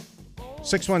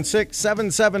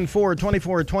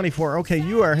 616-774-2424. Okay,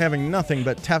 you are having nothing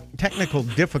but technical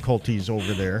difficulties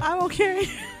over there. I'm okay.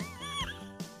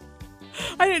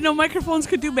 I didn't know microphones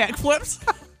could do backflips.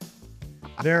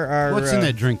 There are. What's in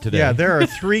that drink today? Yeah, there are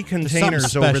 3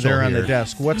 containers over there on the here.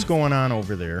 desk. What's going on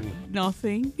over there?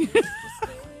 Nothing.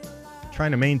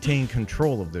 Trying to maintain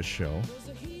control of this show.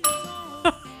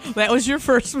 That was your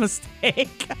first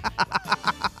mistake.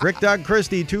 Rick, Doug,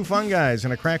 Christy, 2 fun guys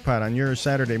and a crackpot on your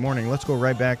Saturday morning. Let's go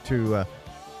right back to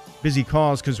busy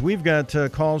calls because we've got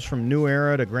calls from New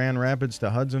Era to Grand Rapids to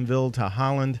Hudsonville to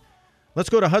Holland. Let's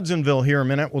go to Hudsonville here a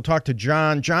minute. We'll talk to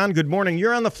John. John, good morning.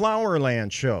 You're on the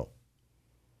Flowerland Show.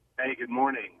 Hey, good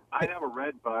morning. I have a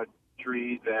redbud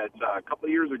tree that a couple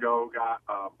of years ago got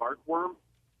a barkworm,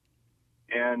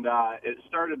 and it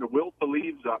started to wilt the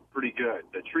leaves up pretty good.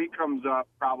 The tree comes up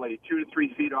probably 2 to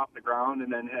 3 feet off the ground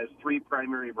and then has 3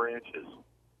 primary branches.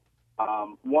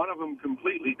 One of them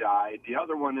completely died. The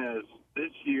other one is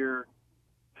this year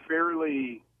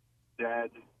fairly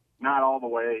dead, not all the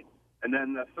way. And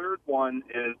then the third one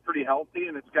is pretty healthy,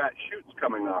 and it's got shoots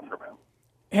coming off from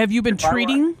it. Have you been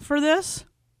treating for this?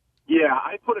 Yeah,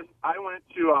 I went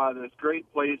to this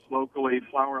great place locally,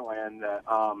 Flowerland. That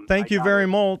Thank you very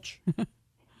much.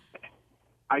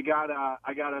 I got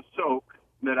a soak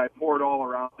that I poured all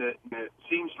around it, and it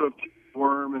seems to have killed the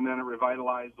worm, and then it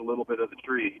revitalized a little bit of the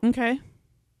tree. Okay.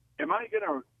 Am I going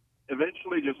to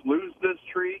eventually just lose this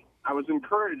tree? I was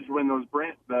encouraged when those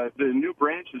the new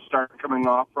branches started coming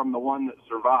off from the one that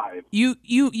survived. You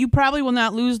probably will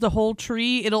not lose the whole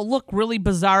tree. It'll look really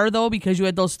bizarre though because you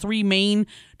had those 3 main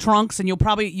trunks, and you've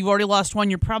already lost one.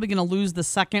 You're probably going to lose the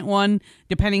second one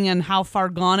depending on how far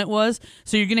gone it was.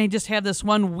 So you're going to just have this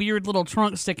one weird little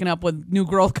trunk sticking up with new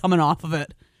growth coming off of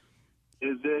it.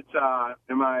 Is it?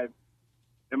 Am I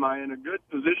in a good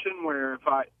position where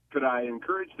could I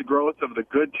encourage the growth of the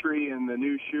good tree and the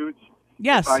new shoots?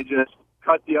 Yes. If I just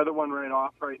cut the other one right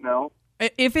off right now?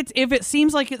 If it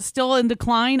seems like it's still in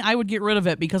decline, I would get rid of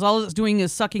it because all it's doing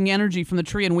is sucking energy from the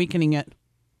tree and weakening it.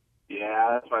 Yeah,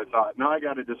 that's what I thought. Now I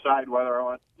got to decide whether I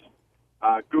want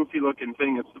goofy-looking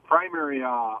thing. It's the primary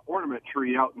ornament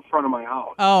tree out in front of my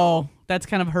house. Oh, that's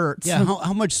kind of hurts. Yeah,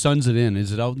 how much sun's it in?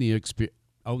 Is it out in the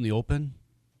open?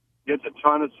 Gets a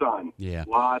ton of sun. Yeah.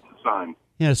 Lots of sun.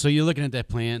 Yeah, so you're looking at that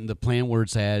plant, and the plant where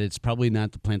it's at, it's probably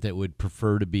not the plant that would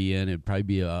prefer to be in. It'd probably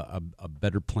be a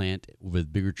better plant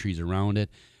with bigger trees around it.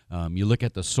 You look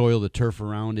at the soil, the turf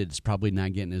around it, it's probably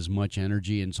not getting as much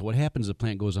energy. And so what happens, the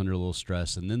plant goes under a little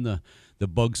stress, and then the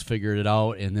bugs figured it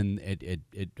out, and then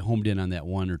it homed in on that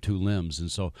one or two limbs. And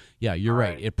so, yeah, you're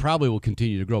right. It probably will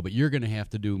continue to grow, but you're going to have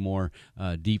to do more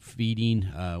deep feeding,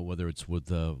 whether it's with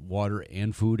water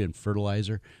and food and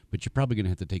fertilizer. But you're probably going to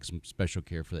have to take some special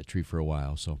care for that tree for a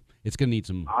while. So it's going to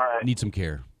need some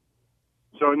care.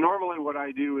 So normally what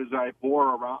I do is I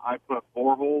put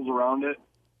boreholes around it,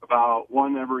 about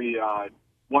one every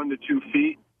 1 to 2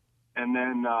 feet, and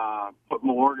then put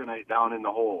Milorganite down in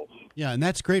the holes. Yeah, and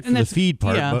that's great for the feed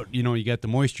part, but you got the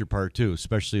moisture part too,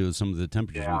 especially with some of the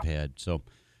temperatures we've had. So,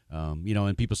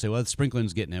 and people say, well, the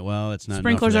sprinkling's getting it. Well, it's not.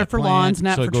 Sprinklers are for lawns,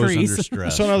 not so for it goes trees. Under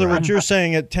stress. So in other words, you're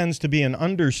saying it tends to be an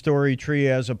understory tree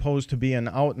as opposed to being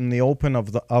out in the open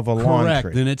of a lawn Correct.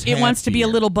 tree. Then it wants to be a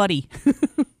little buddy.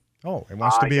 Oh, it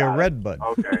wants to be a red bud.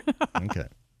 Okay. Okay.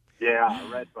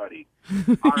 Yeah, red buddy.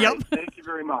 All right, thank you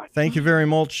very much. Thank you very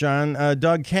much, John.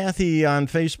 Doug, Kathy on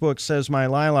Facebook says, my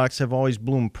lilacs have always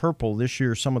bloomed purple. This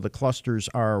year, some of the clusters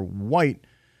are white.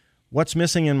 What's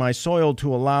missing in my soil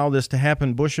to allow this to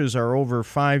happen? Bushes are over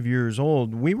 5 years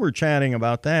old. We were chatting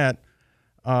about that,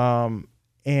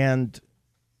 and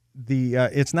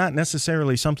it's not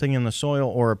necessarily something in the soil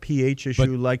or a pH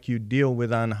issue like you deal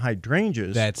with on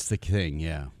hydrangeas. That's the thing,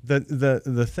 yeah.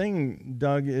 The thing,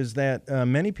 Doug, is that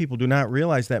many people do not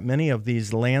realize that many of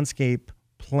these landscape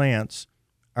plants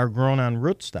are grown on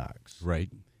rootstocks. Right.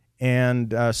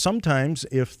 And sometimes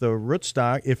if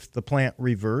the plant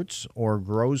reverts or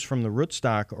grows from the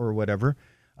rootstock or whatever,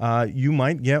 you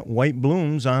might get white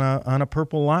blooms on a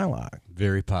purple lilac.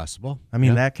 Very possible. I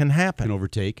mean, that can happen. Can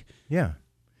overtake. Yeah.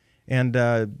 And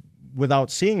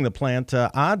without seeing the plant,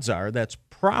 odds are that's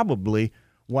probably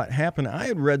what happened. I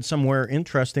had read somewhere,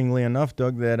 interestingly enough,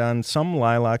 Doug, that on some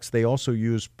lilacs they also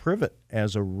use privet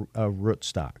as a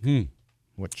rootstock,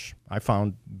 which I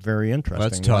found very interesting.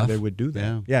 That's tough. Why they would do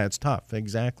that. Yeah, it's tough,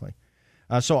 exactly.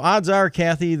 So odds are,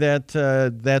 Kathy, that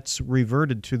that's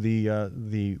reverted to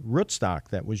the rootstock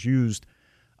that was used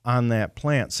on that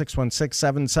plant.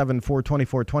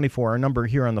 616-774-2424, our number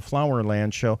here on the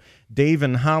Flowerland Show. Dave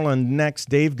in Holland next.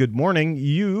 Dave, good morning.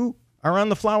 You are on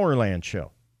the Flowerland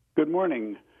Show. Good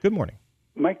morning. Good morning.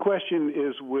 My question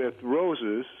is with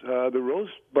roses. The rose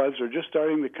buds are just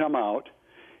starting to come out,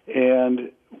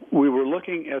 and we were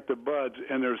looking at the buds,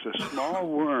 and there's a small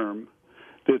worm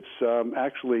that's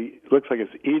actually looks like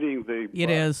it's eating the bud.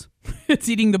 It is. It's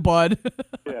eating the bud.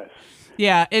 Yes.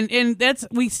 Yeah, and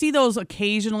we see those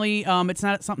occasionally. It's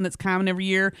not something that's common every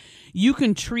year. You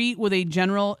can treat with a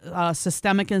general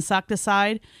systemic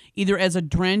insecticide, either as a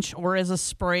drench or as a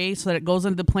spray, so that it goes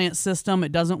into the plant system.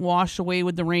 It doesn't wash away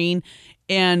with the rain.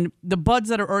 And the buds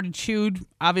that are already chewed,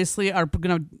 obviously, are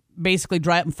going to basically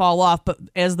dry up and fall off. But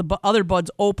as the other buds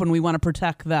open, we want to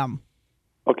protect them.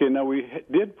 Okay, now we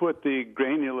did put the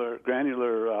granular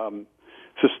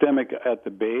systemic at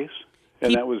the base.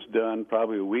 And that was done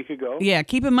probably a week ago? Yeah,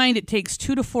 keep in mind it takes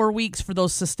 2 to 4 weeks for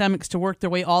those systemics to work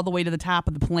their way all the way to the top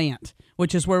of the plant,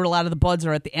 which is where a lot of the buds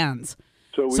are at the ends.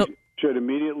 So we should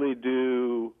immediately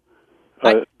do...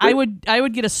 I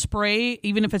would get a spray,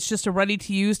 even if it's just a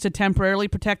ready-to-use, to temporarily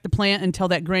protect the plant until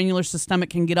that granular systemic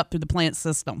can get up through the plant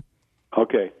system.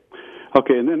 Okay,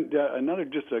 and then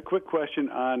just a quick question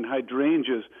on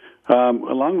hydrangeas.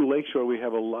 Along the lakeshore, we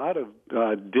have a lot of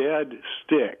dead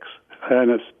sticks.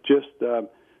 And it's just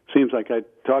seems like I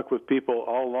talk with people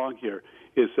all along here.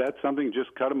 Is that something,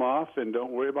 just cut them off and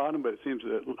don't worry about them? But it seems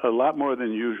a lot more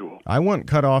than usual. I wouldn't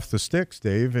cut off the sticks,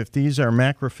 Dave. If these are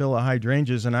macrophylla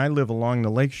hydrangeas, and I live along the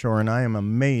lakeshore, and I am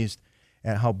amazed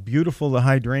at how beautiful the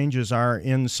hydrangeas are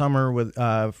in summer with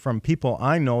from people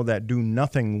I know that do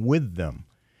nothing with them.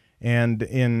 And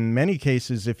in many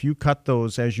cases, if you cut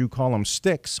those, as you call them,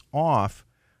 sticks off,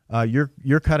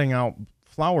 you're cutting out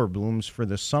flower blooms for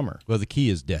the summer. Well, the key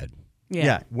is dead.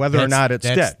 Yeah, whether or not it's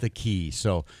dead. That's the key.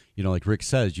 So, like Rick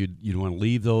says, you want to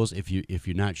leave those if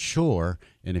you're not sure,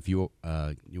 and if you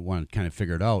want to kind of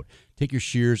figure it out. Take your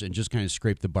shears and just kind of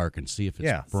scrape the bark and see if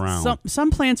it's brown. Some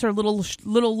plants are a little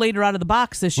later out of the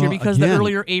box this year because of the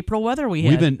earlier April weather we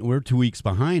had. We're 2 weeks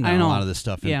behind on a lot of this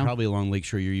stuff, and probably along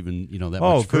Lakeshore you're even that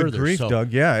much further. Oh, good grief,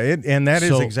 Doug! Yeah, and that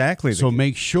is exactly. So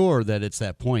make sure that it's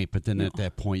that point, but then at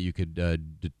that point you could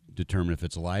determine if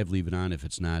it's alive, leave it on. If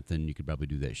it's not, then you could probably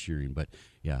do that shearing. But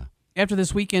yeah. After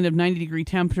this weekend of 90-degree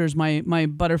temperatures, my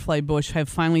butterfly bush have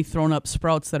finally thrown up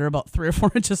sprouts that are about 3 or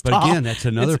 4 inches tall. But again, that's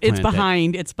another plant.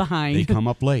 It's behind. They come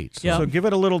up late. So give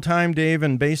it a little time, Dave,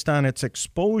 and based on its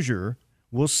exposure,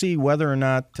 we'll see whether or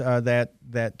not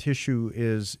that tissue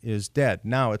is dead.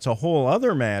 Now, it's a whole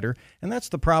other matter, and that's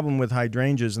the problem with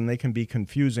hydrangeas, and they can be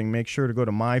confusing. Make sure to go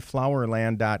to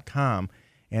myflowerland.com,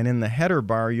 and in the header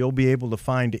bar, you'll be able to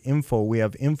find info. We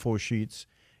have info sheets.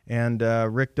 And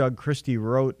Rick Doug Christie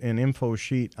wrote an info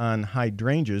sheet on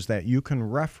hydrangeas that you can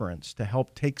reference to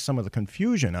help take some of the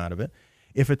confusion out of it.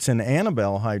 If it's an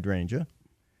Annabelle hydrangea,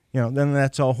 then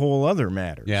that's a whole other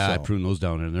matter. Yeah, so. I prune those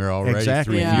down, and they're already 3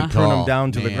 feet tall. Prune them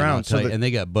down to the ground. And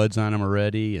they got buds on them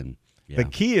already. And the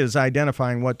key is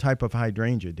identifying what type of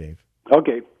hydrangea, Dave.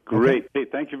 Okay. Great. Hey,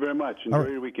 thank you very much. Enjoy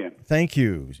your weekend. Thank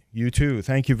you. You too.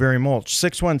 Thank you very much.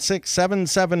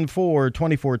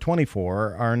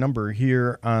 616-774-2424, our number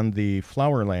here on the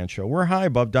Flowerland Show. We're high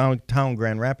above downtown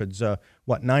Grand Rapids.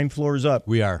 9 floors up?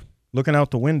 We are. Looking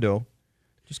out the window.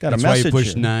 Just got That's a message. That's why you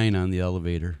push here. 9 on the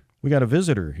elevator. We got a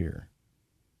visitor here.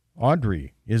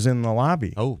 Audrey is in the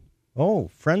lobby. Oh,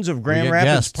 Friends of Grand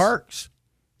Rapids Parks.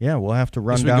 Yeah, we'll have to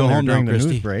run down there during the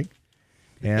news break.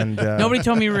 And nobody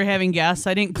told me we were having guests.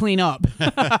 I didn't clean up.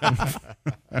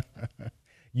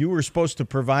 You were supposed to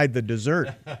provide the dessert,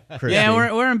 Christy. Yeah,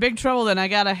 we're in big trouble then. I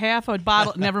got a half a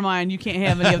bottle. Never mind. You can't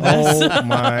have any of this. Oh,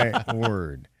 my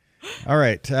word. All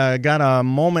right. Got a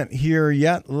moment here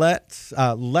yet. Let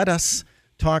us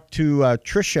talk to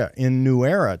Tricia in New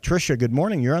Era. Tricia, good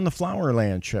morning. You're on the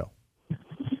Flowerland Show.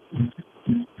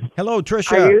 Hello,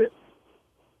 Tricia.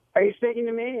 Are you speaking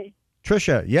to me?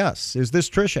 Tricia, yes. Is this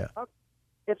Tricia? Okay.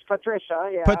 It's Patricia,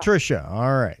 yeah. Patricia,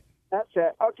 all right. That's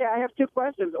it. Okay, I have 2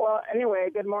 questions. Well, anyway,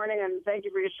 good morning, and thank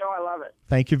you for your show. I love it.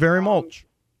 Thank you very much.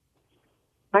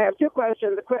 I have 2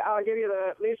 questions. I'll give you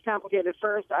the least complicated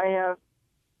first. I have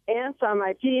ants on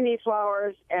my peony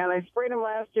flowers, and I sprayed them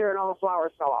last year, and all the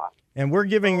flowers fell off. And we're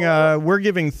giving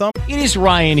thumb. It is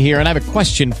Ryan here, and I have a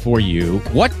question for you.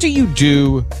 What do you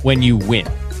do when you win?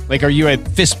 Like, are you a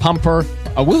fist pumper,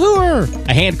 a woohooer,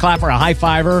 a hand clapper, a high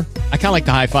fiver? I kind of like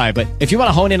the high five, but if you want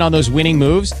to hone in on those winning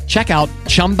moves, check out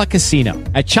Chumba Casino.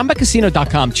 At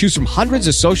ChumbaCasino.com, choose from hundreds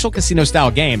of social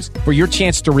casino-style games for your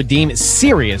chance to redeem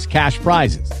serious cash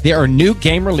prizes. There are new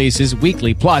game releases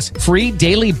weekly, plus free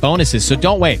daily bonuses. So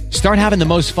don't wait. Start having the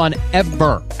most fun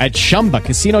ever at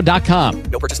ChumbaCasino.com.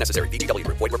 No purchase necessary. VGW.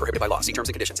 Void where prohibited by law. See terms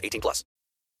and conditions. 18+.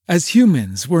 As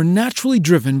humans, we're naturally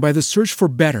driven by the search for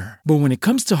better. But when it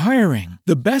comes to hiring,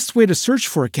 the best way to search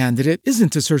for a candidate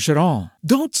isn't to search at all.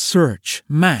 Don't search,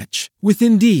 match with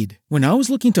Indeed. When I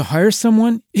was looking to hire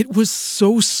someone, it was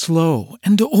so slow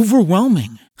and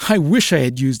overwhelming. I wish I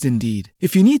had used Indeed.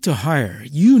 If you need to hire,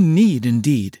 you need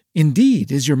Indeed.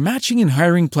 Indeed is your matching and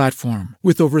hiring platform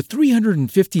with over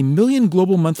 350 million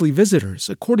global monthly visitors,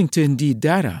 according to Indeed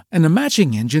data, and a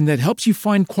matching engine that helps you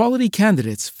find quality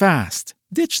candidates fast.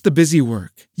 Ditch the busy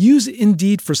work. Use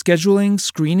Indeed for scheduling,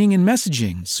 screening, and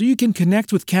messaging so you can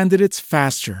connect with candidates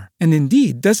faster. And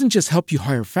Indeed doesn't just help you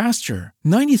hire faster.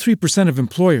 93% of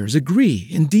employers agree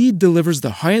Indeed delivers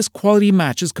the highest quality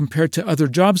matches compared to other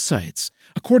job sites,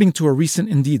 according to a recent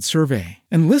Indeed survey.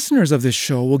 And listeners of this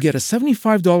show will get a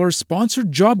 $75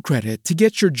 sponsored job credit to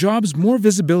get your jobs more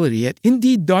visibility at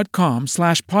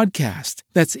Indeed.com/podcast.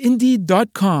 That's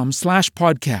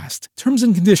Indeed.com/podcast. Terms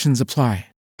and conditions apply.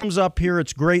 Thumbs up here.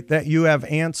 It's great that you have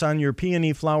ants on your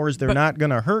peony flowers. They're not going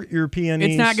to hurt your peonies.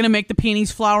 It's not going to make the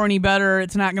peonies flower any better.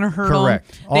 It's not going to hurt them.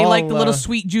 They like the little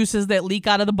sweet juices that leak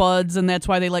out of the buds, and that's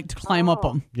why they like to climb up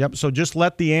them. Yep, so just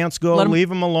let the ants go. Leave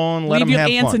them alone. Let them have fun.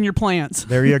 Leave your ants in your plants.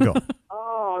 There you go.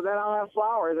 Oh, then I'll have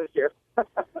flowers this year.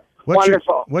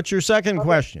 Wonderful. What's your second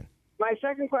question? My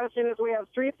second question is we have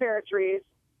 3 pear trees,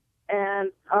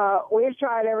 and we've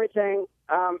tried everything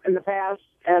in the past,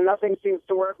 and nothing seems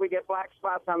to work. We get black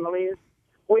spots on the leaves.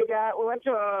 We went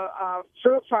to a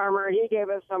fruit farmer. He gave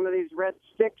us some of these red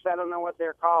sticks. I don't know what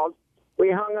they're called.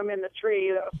 We hung them in the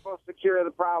tree. That was supposed to cure the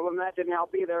problem. That didn't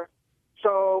help either.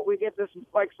 So we get this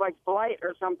like blight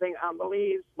or something on the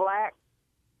leaves, black,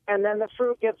 and then the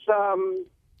fruit gets. All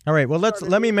right. Well,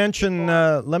 let me mention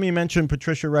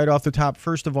Patricia right off the top.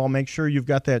 First of all, make sure you've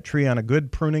got that tree on a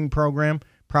good pruning program,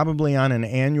 probably on an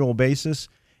annual basis.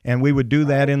 And we would do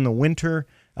that in the winter,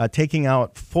 taking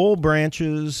out full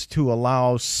branches to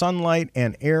allow sunlight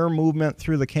and air movement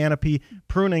through the canopy.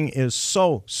 Pruning is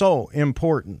so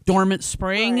important. Dormant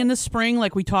spraying in the spring,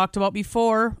 like we talked about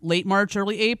before, late March,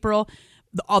 early April.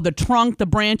 The trunk, the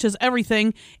branches,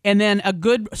 everything, and then a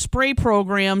good spray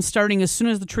program starting as soon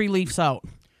as the tree leaves out.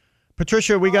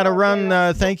 Patricia, we got to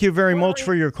run. Thank you very much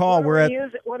for your call. What are you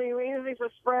using for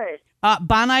spray?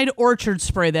 Bonide Orchard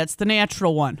Spray. That's the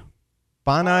natural one.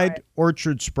 Bonide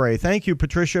Orchard Spray. Thank you,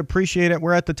 Patricia. Appreciate it.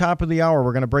 We're at the top of the hour.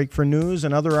 We're going to break for news.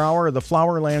 Another hour of the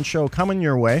Flowerland Show coming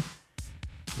your way.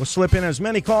 We'll slip in as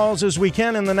many calls as we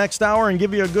can in the next hour and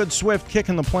give you a good swift kick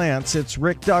in the plants. It's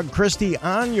Rick, Doug, Christie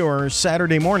on your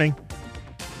Saturday morning.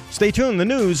 Stay tuned. The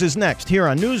news is next here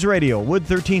on News Radio, Wood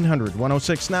 1300,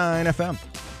 106.9 FM.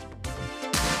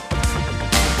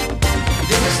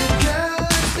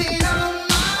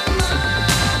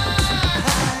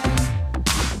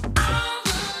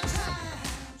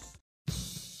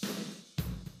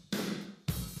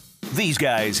 These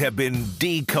guys have been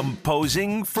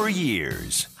decomposing for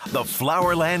years. The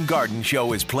Flowerland Garden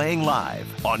Show is playing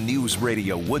live on News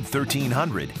Radio Wood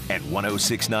 1300 and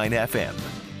 106.9 FM.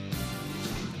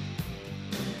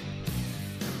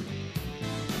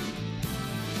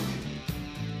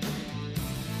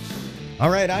 All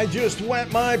right, I just wet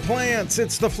my plants.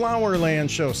 It's the Flowerland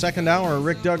Show. Second hour,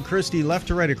 Rick, Doug, Christie, left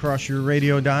to right across your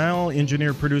radio dial.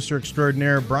 Engineer, producer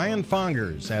extraordinaire, Brian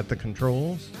Fongers at the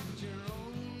controls.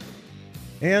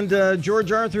 And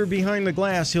George Arthur behind the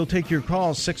glass. He'll take your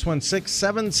calls.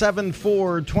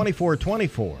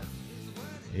 616-774-2424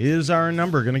 is our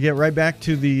number. Going to get right back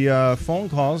to the phone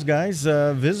calls, guys.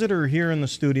 Visitor here in the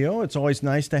studio. It's always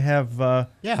nice to have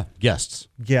guests.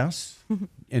 Guests.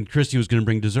 And Christy was going to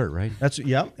bring dessert, right?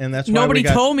 And that's why Nobody we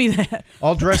got told me that.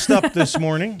 All dressed up this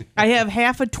morning. I have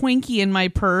half a Twinkie in my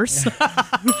purse.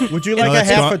 Would you like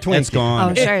half a Twinkie? It's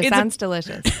gone. Oh, sure. It sounds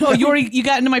delicious. Oh, you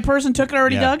got into my purse and took it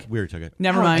already, Doug? We already took it.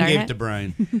 Never mind. I gave it to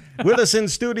Brian. With us in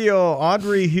studio,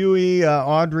 Audrey Huey.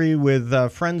 Audrey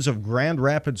with Friends of Grand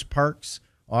Rapids Parks.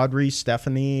 Audrey,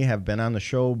 Stephanie have been on the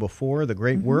show before. The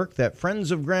great work that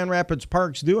Friends of Grand Rapids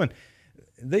Parks do. And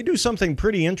they do something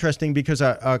pretty interesting because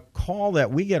a call that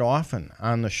we get often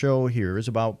on the show here is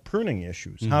about pruning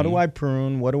issues. Mm-hmm. How do I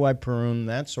prune? What do I prune?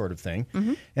 That sort of thing.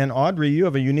 Mm-hmm. And Audrey, you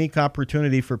have a unique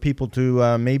opportunity for people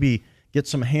to maybe get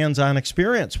some hands-on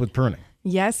experience with pruning.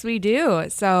 Yes, we do.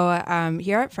 So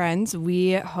here at Friends,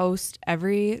 we host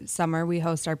every summer, we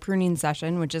host our pruning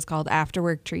session, which is called After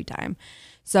Work Tree Time.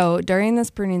 So during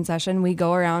this pruning session, we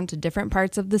go around to different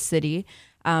parts of the city,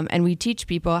 and we teach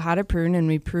people how to prune, and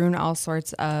we prune all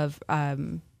sorts of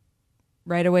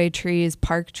right-of-way trees,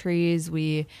 park trees.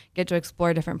 We get to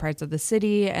explore different parts of the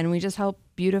city, and we just help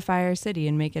beautify our city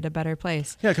and make it a better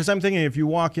place. Yeah, because I'm thinking if you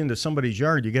walk into somebody's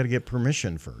yard, you got to get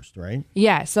permission first, right?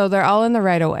 Yeah, so they're all in the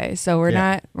right-of-way. So we're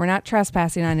not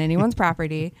trespassing on anyone's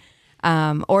property.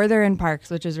 Or they're in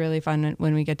parks, which is really fun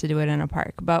when we get to do it in a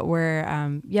park. But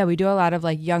we do a lot of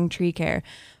like young tree care.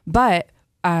 But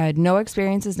no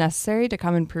experience is necessary to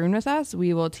come and prune with us.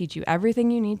 We will teach you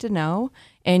everything you need to know.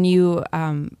 And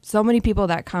so many people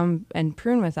that come and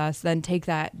prune with us then take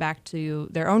that back to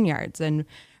their own yards and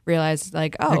realize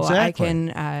like,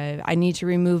 exactly. I need to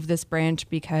remove this branch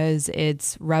because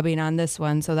it's rubbing on this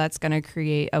one. So that's going to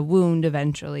create a wound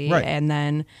eventually. Right. And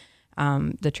then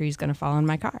the tree's going to fall on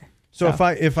my car. So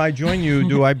if I join you,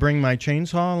 do I bring my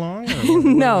chainsaw along?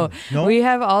 No, we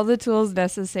have all the tools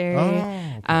necessary. Oh,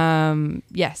 okay.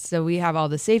 Yes, so we have all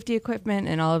the safety equipment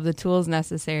and all of the tools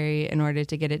necessary in order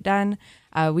to get it done.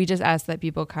 We just ask that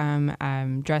people come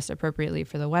dressed appropriately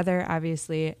for the weather,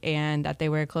 obviously, and that they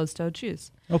wear closed-toed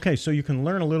shoes. Okay, so you can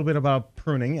learn a little bit about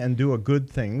pruning and do a good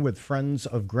thing with Friends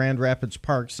of Grand Rapids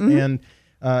Parks. Mm-hmm. And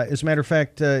as a matter of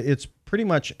fact, it's pretty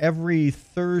much every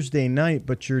Thursday night,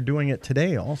 but you're doing it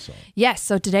today also. Yes,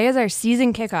 so today is our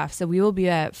season kickoff. So we will be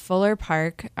at Fuller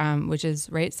Park, which is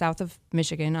right south of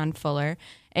Michigan on Fuller,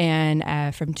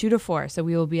 and from 2 to 4. So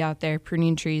we will be out there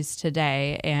pruning trees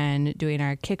today and doing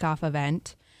our kickoff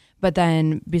event. But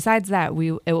then besides that,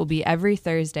 it will be every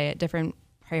Thursday at different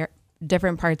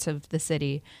parts of the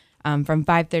city from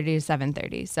 5:30 to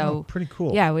 7:30. So pretty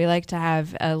cool. Yeah, we like to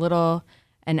have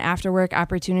an after-work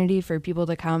opportunity for people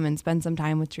to come and spend some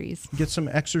time with trees. Get some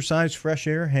exercise, fresh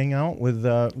air, hang out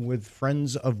with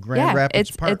Friends of Grand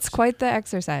Rapids Parks. It's quite the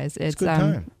exercise. It's good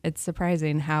time. It's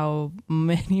surprising how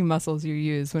many muscles you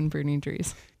use when pruning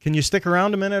trees. Can you stick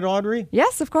around a minute, Audrey?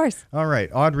 Yes, of course. All right.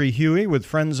 Audrey Huey with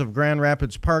Friends of Grand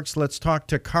Rapids Parks. Let's talk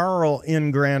to Carl in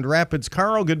Grand Rapids.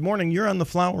 Carl, good morning. You're on the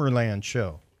Flowerland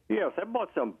Show. Yes, I bought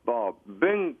some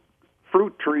big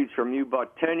fruit trees from you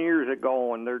about 10 years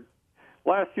ago, and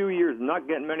last few years not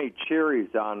getting many cherries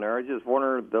on there. I just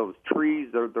wonder if those trees,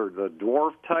 they're the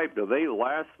dwarf type, do they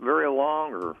last very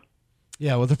long or?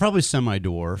 Yeah, well, they're probably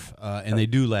semi-dwarf, and they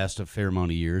do last a fair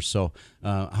amount of years. So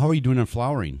how are you doing on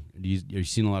flowering? Are you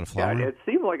seeing a lot of flowering? Yeah, it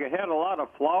seemed like it had a lot of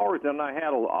flowers, and I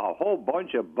had a whole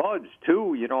bunch of buds,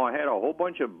 too. You know, I had a whole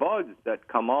bunch of buds that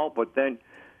come out, but then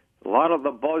a lot of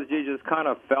the buds, they just kind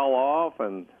of fell off,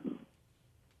 and...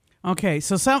 Okay,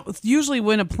 so usually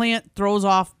when a plant throws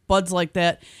off buds like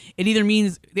that, it either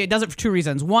means it does it for two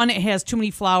reasons. One, it has too many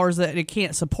flowers that it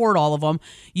can't support all of them.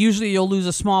 Usually you'll lose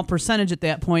a small percentage at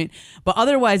that point, but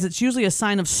otherwise it's usually a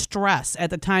sign of stress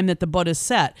at the time that the bud is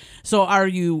set. So are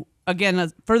you,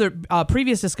 again, further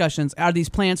previous discussions, are these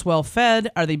plants well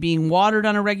fed? Are they being watered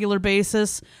on a regular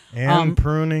basis? And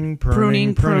pruning.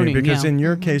 Because yeah. in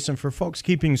your case, and for folks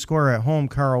keeping score at home,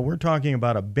 Carl, we're talking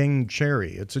about a Bing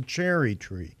cherry. It's a cherry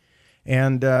tree.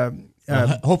 And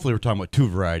hopefully we're talking about two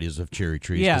varieties of cherry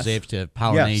trees because they have to have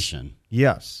pollination.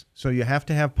 Yes. So you have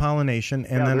to have pollination.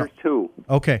 And then there's two.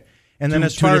 Okay. And then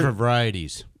as two far different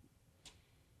varieties.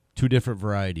 Two different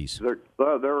varieties.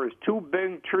 There is two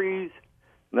Bing trees,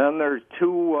 and then there's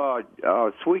two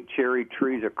sweet cherry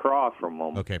trees across from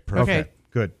them. Okay, perfect. Okay,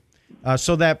 good.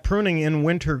 So that pruning in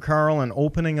winter, Carl, and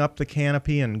opening up the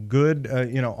canopy and good,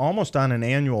 almost on an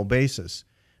annual basis,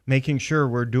 making sure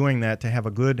we're doing that to have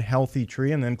a good, healthy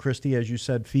tree. And then, Christy, as you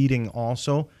said, feeding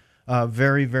also.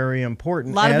 Very, very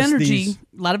important. A lot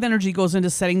of energy goes into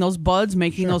setting those buds,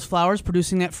 making those flowers,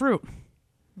 producing that fruit.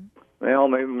 Well,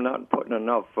 maybe I'm not putting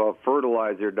enough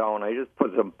fertilizer down. I just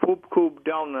put some poop coop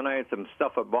down, then I had some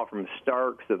stuff I bought from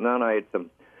Starks, and then I had some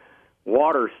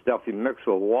water stuff you mix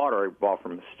with water I bought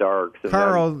from Starks.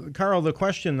 And Carl, the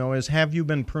question, though, is have you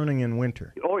been pruning in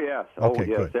winter? Oh, yes. Okay,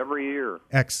 yes, good. every year.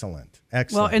 Excellent.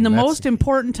 Well, and the most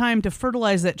important time to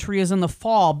fertilize that tree is in the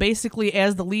fall. Basically,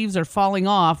 as the leaves are falling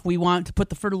off, we want to put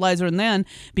the fertilizer in then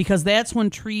because that's when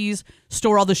trees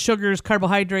store all the sugars,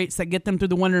 carbohydrates that get them through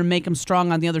the winter and make them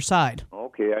strong on the other side.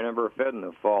 Okay, I never fed in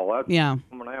the fall. That's what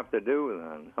I'm going to have to do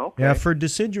then. Okay. Yeah, for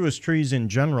deciduous trees in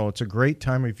general, it's a great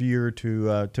time of year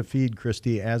to feed,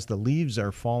 Christy, as the leaves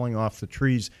are falling off the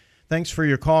trees. Thanks for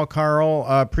your call, Carl.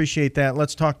 Appreciate that.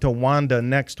 Let's talk to Wanda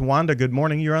next. Wanda, good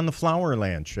morning. You're on the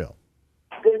Flowerland Show.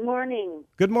 Good morning.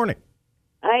 Good morning.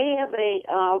 I have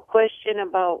a question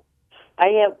about, I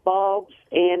have bulbs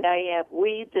and I have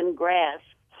weeds and grass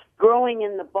growing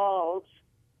in the bulbs.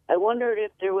 I wondered if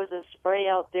there was a spray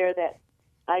out there that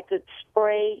I could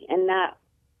spray and not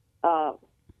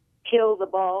kill the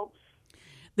bulbs.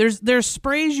 There's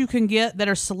sprays you can get that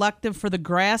are selective for the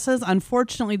grasses.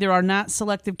 Unfortunately, there are not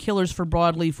selective killers for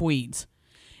broadleaf weeds.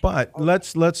 But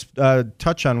let's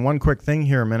touch on one quick thing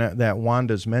here a minute that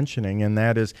Wanda's mentioning, and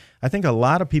that is I think a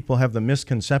lot of people have the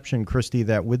misconception, Christy,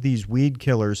 that with these weed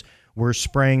killers, we're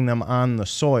spraying them on the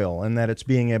soil and that it's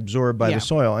being absorbed by the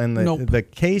soil. And the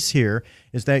case here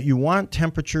is that you want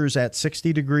temperatures at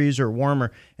 60 degrees or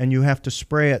warmer, and you have to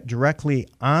spray it directly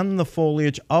on the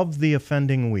foliage of the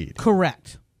offending weed.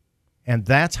 Correct. And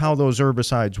that's how those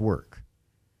herbicides work.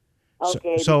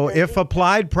 Okay. So if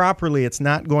applied properly, it's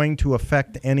not going to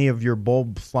affect any of your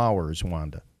bulb flowers,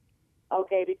 Wanda.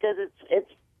 Okay, because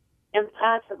it's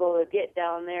impossible to get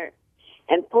down there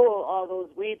and pull all those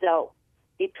weeds out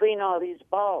between all these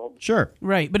bulbs. Sure.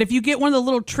 Right, but if you get one of the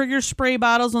little trigger spray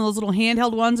bottles, one of those little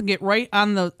handheld ones, and get right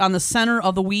on the center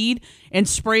of the weed and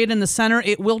spray it in the center,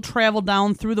 it will travel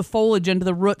down through the foliage into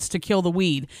the roots to kill the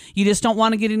weed. You just don't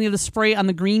want to get any of the spray on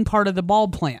the green part of the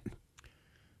bulb plant.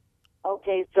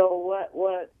 Okay, so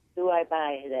what do I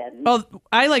buy then? Oh,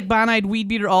 I like Bonide Weed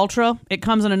Beater Ultra. It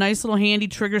comes in a nice little handy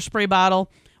trigger spray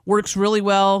bottle. Works really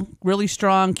well, really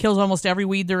strong, kills almost every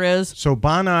weed there is. So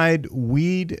Bonide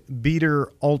Weed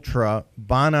Beater Ultra,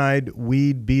 Bonide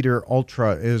Weed Beater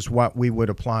Ultra is what we would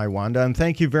apply, Wanda. And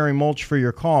thank you very much for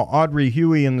your call. Audrey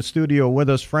Huey in the studio with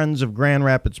us, Friends of Grand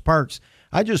Rapids Parks.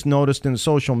 I just noticed in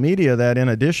social media that in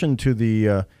addition to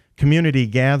the community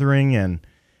gathering and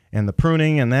the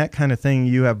pruning and that kind of thing,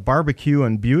 you have barbecue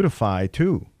and beautify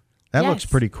too. That looks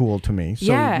pretty cool to me.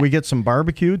 So we get some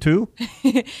barbecue too?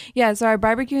 Yeah, so our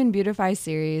Barbecue and Beautify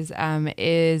series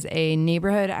is a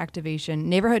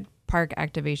neighborhood park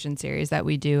activation series that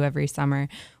we do every summer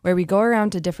where we go around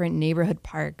to different neighborhood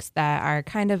parks that are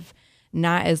kind of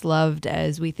not as loved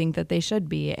as we think that they should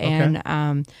be.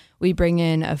 And we bring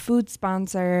in a food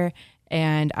sponsor.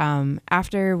 And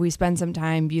after we spend some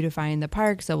time beautifying the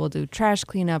park, so we'll do trash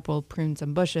cleanup, we'll prune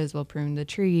some bushes, we'll prune the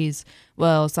trees,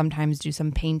 we'll sometimes do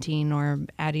some painting or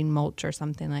adding mulch or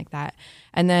something like that.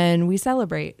 And then we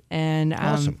celebrate. And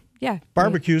awesome. Yeah.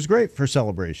 Barbecue is great for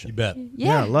celebration. You bet.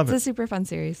 Yeah, I love it's it. a super fun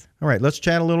series. All right, let's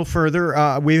chat a little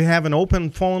further. We have an open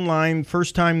phone line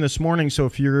first time this morning, so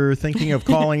if you're thinking of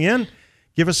calling in,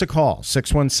 give us a call,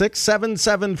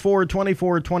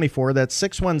 616-774-2424. That's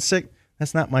 616.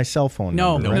 That's not my cell phone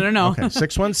number, right? No. Okay,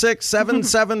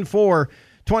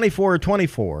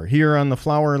 616-774-2424 here on the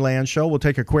Flowerland Show. We'll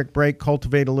take a quick break,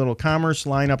 cultivate a little commerce,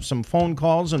 line up some phone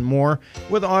calls, and more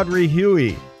with Audrey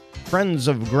Huey. Friends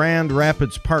of Grand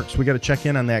Rapids Parks. We got to check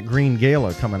in on that Green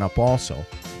Gala coming up also.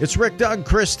 It's Rick, Doug,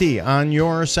 Christy on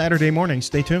your Saturday morning.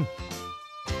 Stay tuned.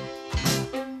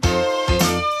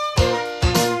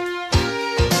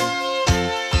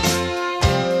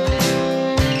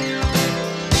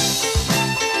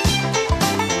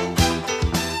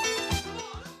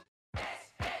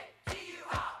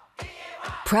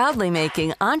 Proudly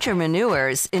making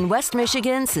entrepreneurs in West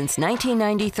Michigan since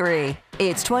 1993.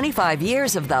 It's 25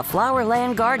 years of the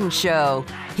Flowerland Garden Show,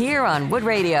 here on Wood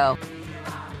Radio.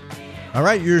 All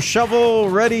right, your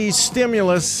shovel-ready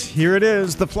stimulus. Here it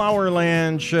is, the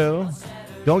Flowerland Show.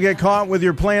 Don't get caught with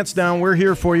your plants down. We're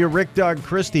here for you, Rick, Doug,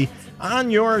 Christy, on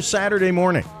your Saturday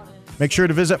morning. Make sure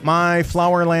to visit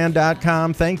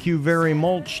myflowerland.com.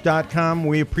 ThankYouVeryMulch.com.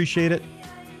 We appreciate it.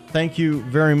 Thank you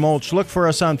very much. Look for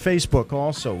us on Facebook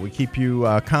also. We keep you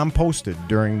composted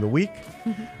during the week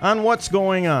on what's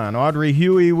going on. Audrey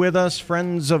Huey with us,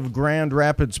 Friends of Grand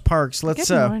Rapids Parks. Good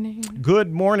morning.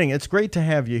 Good morning. It's great to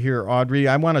have you here, Audrey.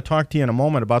 I want to talk to you in a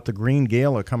moment about the Green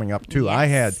Gala coming up, too.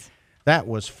 Yes. That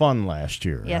was fun last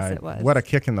year. Yes, it was. What a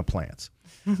kick in the plants.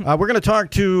 We're going to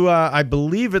talk to, I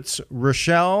believe it's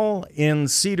Rochelle in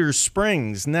Cedar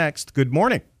Springs next. Good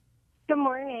morning. Good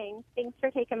morning. Thanks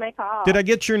for taking my call. Did I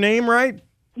get your name right?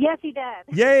 Yes, you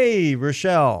did. Yay,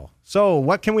 Rochelle. So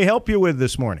what can we help you with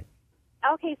this morning?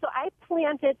 Okay, so I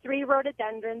planted 3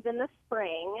 rhododendrons in the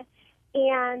spring,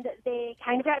 and they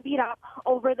kind of got beat up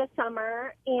over the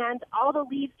summer, and all the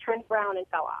leaves turned brown and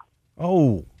fell off.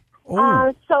 Oh.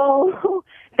 So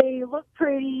they look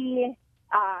pretty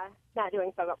not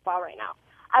doing so well right now.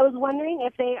 I was wondering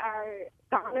if they are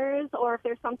goners or if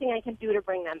there's something I can do to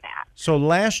bring them back. So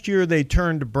last year they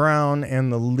turned brown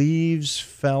and the leaves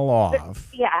fell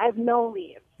off. Yeah, I have no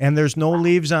leaves. And there's no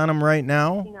leaves on them right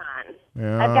now? None.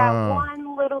 Yeah. I've got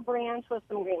one little branch with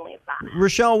some green leaves on it.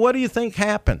 Rochelle, what do you think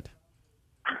happened?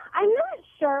 I'm not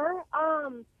sure.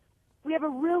 We have a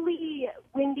really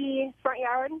windy front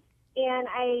yard, and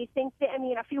I think that,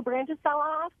 a few branches fell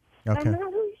off. Okay. I'm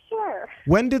not really sure.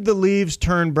 When did the leaves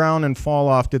turn brown and fall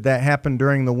off? Did that happen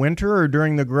during the winter or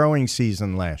during the growing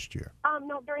season last year?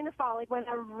 No, during the fall, when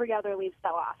every other leaf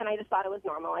fell off, and I just thought it was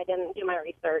normal. I didn't do my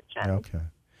research. Okay.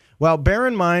 Well, bear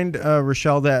in mind,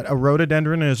 Rochelle, that a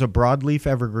rhododendron is a broadleaf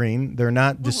evergreen. They're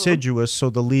not deciduous,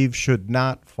 so the leaves should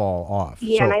not fall off.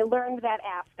 Yeah, and I learned that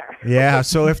after. Yeah,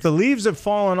 so if the leaves have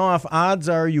fallen off, odds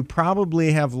are you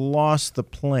probably have lost the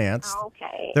plants.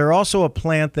 Okay. They're also a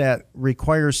plant that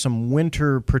requires some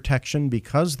winter protection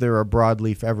because they're a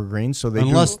broadleaf evergreen. So they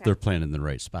they're planted in the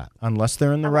right spot. Unless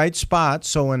they're in the right spot.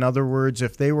 So in other words,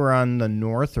 if they were on the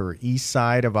north or east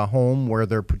side of a home where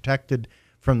they're protected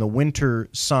from the winter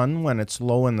sun when it's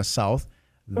low in the south,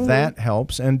 that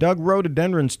helps. And Doug,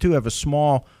 rhododendrons, too, have a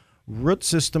small root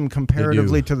system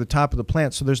comparatively to the top of the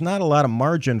plant, so there's not a lot of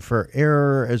margin for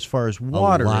error as far as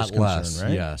water is concerned,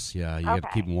 right? Yes, yeah. You have to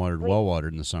keep them well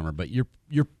watered in the summer, but your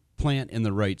plant in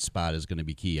the right spot is going to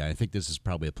be key. I think this is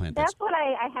probably a plant that's what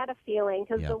I had a feeling,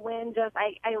 because the wind just,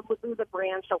 I would lose a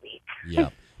branch a week.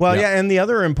 Yeah. Well, yeah, and the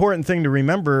other important thing to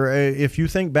remember, if you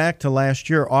think back to last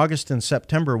year, August and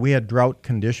September, we had drought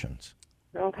conditions.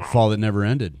 Okay. Fall that never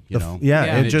ended, you know. Yeah,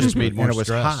 and it just made more and it was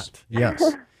stress. hot. Yes.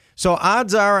 So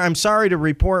odds are, I'm sorry to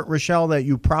report, Rochelle, that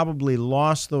you probably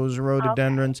lost those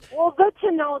rhododendrons. Okay. Well, good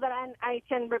to know that I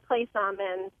can replace them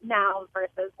now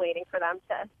versus waiting for them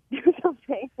to do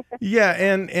something. Yeah,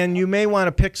 and you may want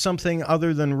to pick something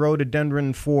other than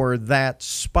rhododendron for that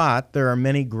spot. There are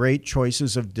many great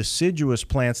choices of deciduous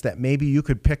plants that maybe you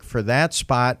could pick for that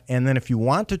spot. And then if you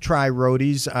want to try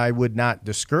rhodies, I would not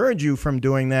discourage you from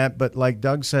doing that. But like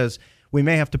Doug says, we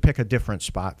may have to pick a different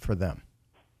spot for them.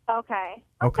 Okay.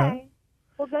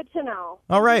 Well, good to know.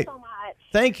 All right. Thank you so much.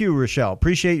 Thank you, Rochelle.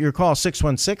 Appreciate your call.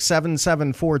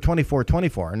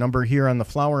 616-774-2424. Our number here on the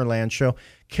Flowerland Show.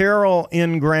 Carol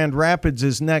in Grand Rapids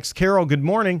is next. Carol, good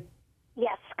morning.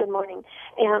 Yes, good morning.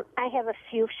 I have a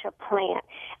fuchsia plant.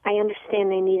 I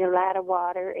understand they need a lot of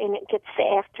water, and it gets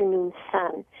the afternoon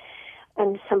sun.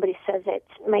 And somebody says it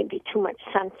might be too much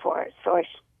sun for it, so I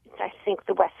think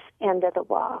the west end of the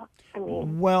wall.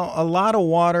 Well, a lot of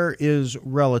water is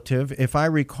relative. If I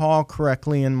recall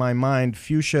correctly in my mind,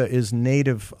 fuchsia is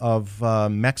native of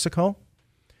Mexico.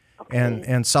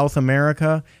 and South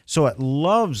America. So it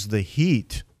loves the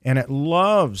heat and it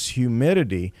loves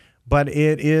humidity, but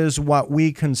it is what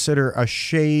we consider a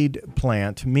shade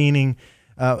plant, meaning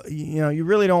you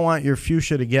really don't want your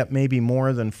fuchsia to get maybe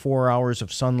more than 4 hours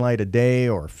of sunlight a day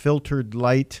or filtered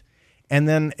light. And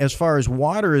then as far as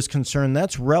water is concerned,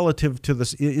 that's relative to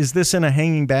this. Is this in a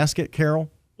hanging basket,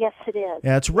 Carol? Yes, it is.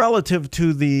 Yeah, it's relative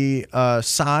to the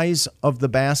size of the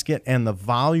basket and the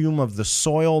volume of the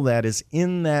soil that is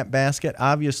in that basket.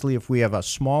 Obviously, if we have a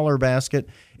smaller basket,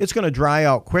 it's going to dry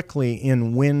out quickly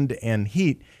in wind and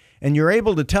heat. And you're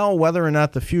able to tell whether or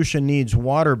not the fuchsia needs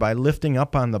water by lifting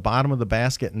up on the bottom of the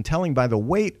basket and telling by the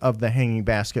weight of the hanging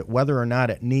basket whether or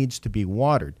not it needs to be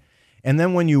watered. And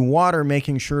then when you water,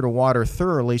 making sure to water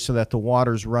thoroughly so that the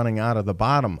water's running out of the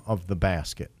bottom of the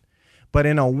basket. But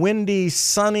in a windy,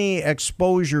 sunny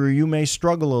exposure, you may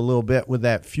struggle a little bit with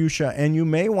that fuchsia, and you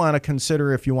may want to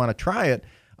consider, if you want to try it,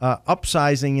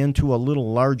 upsizing into a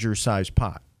little larger size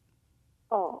pot.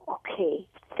 Oh, okay.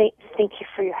 Thank you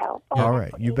for your help. All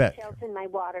right, you bet. Eggshells in my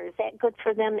water. Is that good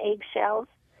for them, eggshells?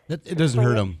 It doesn't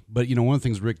hurt them. But, one of the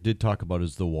things Rick did talk about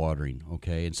is the watering,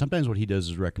 okay? And sometimes what he does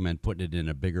is recommend putting it in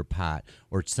a bigger pot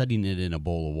or setting it in a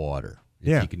bowl of water.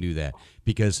 If you can do that.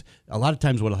 Because a lot of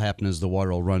times what will happen is the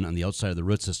water will run on the outside of the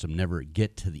root system, never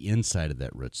get to the inside of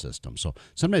that root system. So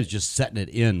sometimes just setting it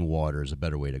in water is a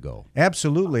better way to go.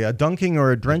 Absolutely. A dunking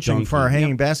or a drenching for our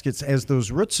hanging baskets. As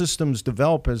those root systems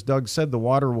develop, as Doug said, the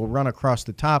water will run across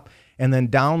the top and then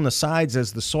down the sides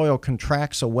as the soil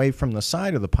contracts away from the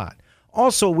side of the pot.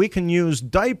 Also, we can use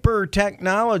diaper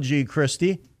technology,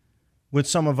 Christy, with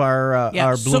some of our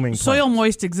blooming plants. Soil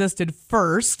Moist existed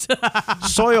first.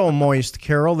 Soil Moist,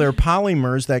 Carol, they're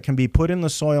polymers that can be put in the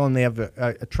soil, and they have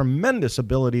a tremendous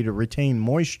ability to retain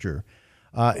moisture.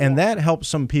 And that helps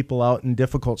some people out in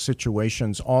difficult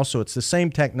situations. Also, it's the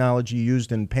same technology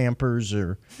used in Pampers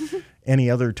or any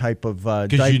other type of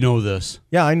because you know this.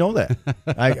 Yeah, I know that.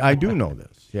 I do know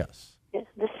this, yes.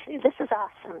 This is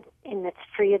awesome, and it's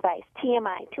free advice.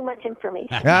 TMI, too much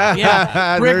information.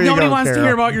 Yeah, Rick, nobody wants to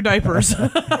hear about your diapers.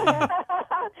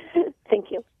 Thank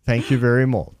you. Thank you very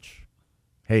much.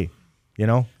 Hey,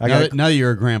 now that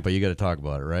you're a grandpa, you got to talk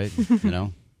about it, right?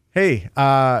 Hey,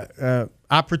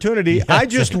 opportunity. Yeah, I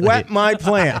just wet my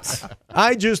plants.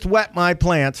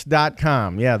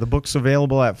 IJustWetMyPlants.com. Yeah, the book's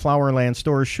available at Flowerland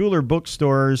stores, Schuler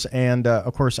bookstores, and,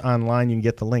 of course, online. You can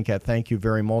get the link at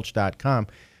thankyouverymulch.com.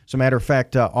 As a matter of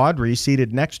fact, Audrey,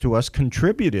 seated next to us,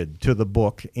 contributed to the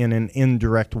book in an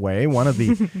indirect way. One of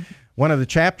the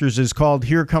chapters is called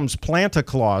 "Here Comes Planta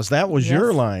Claus." That was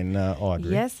your line,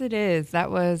 Audrey. Yes, it is.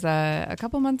 That was a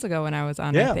couple months ago when I was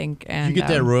on, I think. And, did you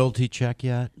get that royalty check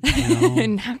yet?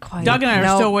 Not quite. Doug and I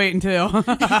are still waiting, too.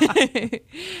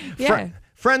 Yeah.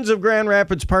 Friends of Grand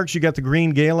Rapids Parks, you got the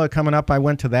Green Gala coming up. I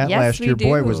went to that last year. We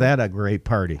Boy, do. was that a great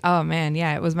party. Oh, man,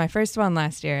 yeah. It was my first one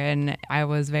last year, and I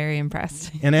was very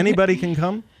impressed. And anybody can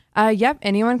come? Yep,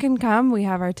 anyone can come. We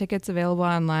have our tickets available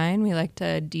online. We like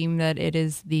to deem that it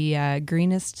is the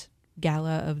greenest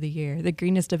gala of the year, the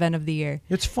greenest event of the year.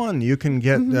 It's fun. You can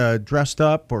get dressed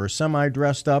up or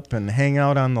semi-dressed up and hang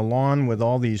out on the lawn with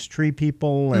all these tree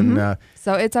people. And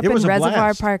so it's up in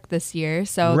Reservoir Park this year.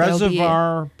 So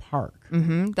Reservoir Park.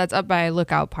 That's up by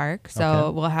Lookout Park.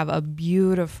 So we'll have a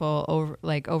beautiful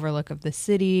overlook of the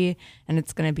city, and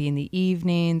it's going to be in the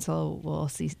evening. So we'll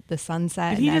see the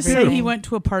sunset. Did he just say he went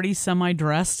to a party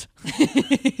semi-dressed? I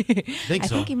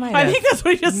think he might have. I think that's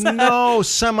what he just said. No,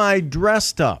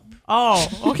 semi-dressed up. Oh,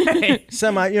 okay.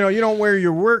 You don't wear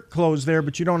your work clothes there,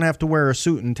 but you don't have to wear a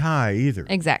suit and tie either.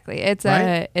 Exactly. It's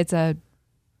a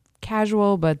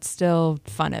casual but still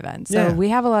fun event. So we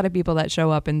have a lot of people that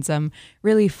show up in some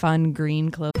really fun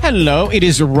green clothes. Hello, it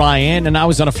is Ryan, and I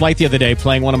was on a flight the other day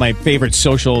playing one of my favorite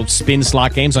social spin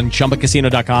slot games on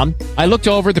ChumbaCasino.com. I looked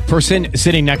over at the person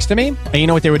sitting next to me, and you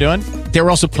know what they were doing? They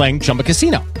were also playing Chumba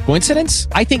Casino. Coincidence?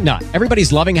 I think not.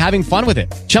 Everybody's loving having fun with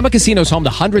it. Chumba Casino is home to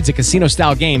hundreds of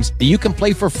casino-style games that you can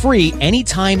play for free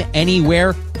anytime,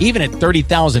 anywhere, even at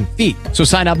 30,000 feet. So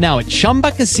sign up now at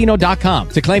ChumbaCasino.com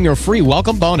to claim your free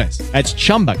welcome bonus. That's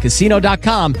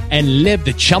ChumbaCasino.com and live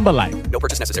the Chumba life. No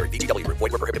purchase necessary. VGW. Void where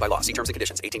prohibited by law. See terms and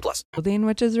conditions. 18+. Clothing,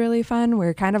 which is really fun.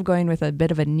 We're kind of going with a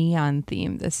bit of a neon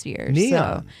theme this year.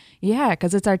 Neon? So, yeah,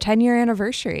 because it's our 10-year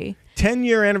anniversary.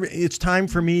 10-year anniversary. It's time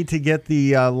for me to get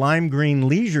the lime green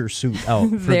leisure suit out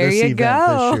for there this you event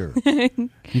go. this year.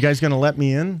 You guys going to let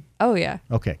me in? Oh, yeah.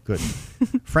 Okay, good.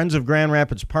 Friends of Grand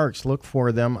Rapids Parks, look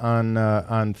for them on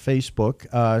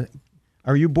Facebook.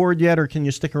 Are you bored yet, or can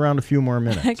you stick around a few more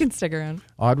minutes? I can stick around.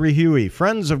 Audrey Huey,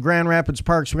 Friends of Grand Rapids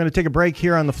Parks. We're going to take a break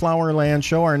here on the Flowerland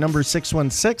Show. Our number is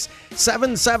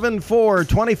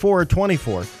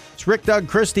 616-774-2424. It's Rick Doug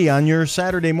Christie on your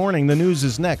Saturday morning. The news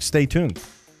is next. Stay tuned.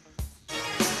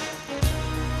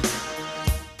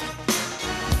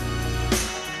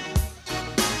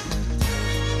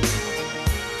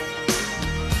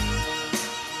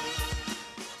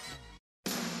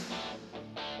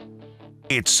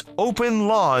 It's Open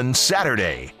Lawn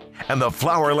Saturday, and the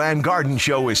Flowerland Garden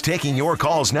Show is taking your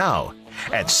calls now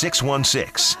at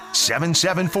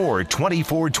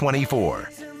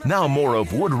 616-774-2424. Now more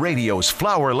of Wood Radio's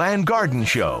Flowerland Garden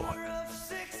Show.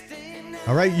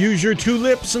 All right, use your two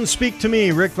lips and speak to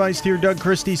me. Rick Weiss here, Doug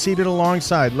Christie seated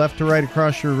alongside, left to right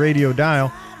across your radio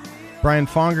dial. Brian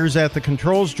Fonger's at the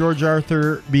controls, George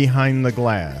Arthur behind the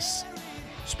glass.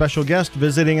 Special guest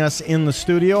visiting us in the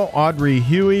studio, Audrey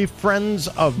Huey, Friends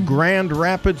of Grand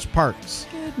Rapids Parks.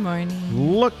 Good morning.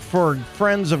 Look for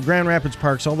Friends of Grand Rapids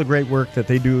Parks, all the great work that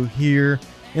they do here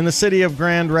in the city of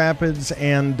Grand Rapids.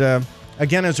 And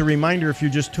again, as a reminder, if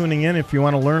you're just tuning in, if you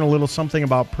want to learn a little something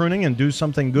about pruning and do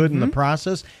something good in the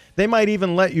process, they might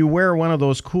even let you wear one of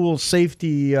those cool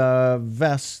safety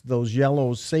vests, those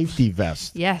yellow safety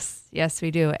vests. Yes, we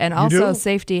do. And also do?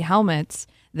 safety helmets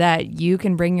that you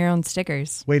can bring your own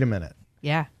stickers. Wait a minute.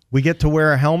 Yeah. We get to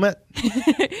wear a helmet?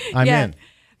 I'm in.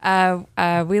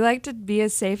 We like to be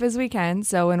as safe as we can.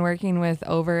 So when working with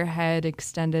overhead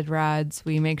extended rods,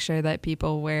 we make sure that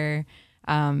people wear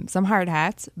some hard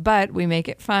hats, but we make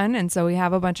it fun. And so we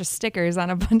have a bunch of stickers on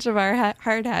a bunch of our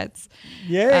hard hats.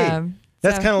 Yay.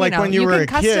 That's kind of like when you were a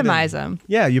kid. You can customize them.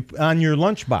 Yeah, you on your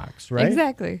lunchbox, right?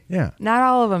 Exactly. Yeah. Not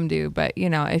all of them do, but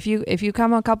if you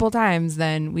come a couple times,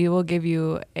 then we will give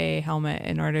you a helmet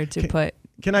in order to put.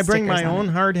 Can I bring my stickers on own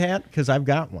it. hard hat? Because I've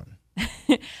got one.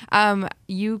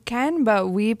 You can, but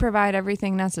we provide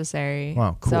everything necessary.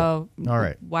 Wow, cool. So all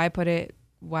right. Why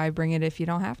bring it if you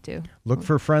don't have to? Look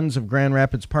for Friends of Grand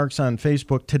Rapids Parks on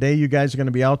Facebook. Today, you guys are going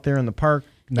to be out there in the park.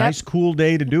 Nice, cool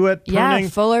day to do it. Pruning. Yeah,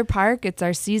 Fuller Park. It's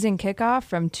our season kickoff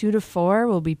from 2 to 4.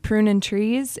 We'll be pruning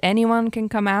trees. Anyone can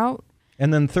come out.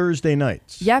 And then Thursday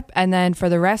nights. Yep. And then for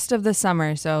the rest of the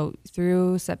summer, so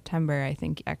through September, I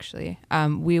think, actually,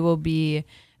 we will be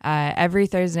every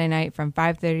Thursday night from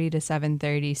 5:30 to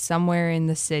 7:30 somewhere in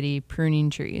the city pruning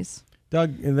trees.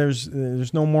 Doug,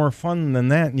 there's no more fun than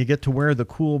that. And you get to wear the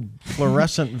cool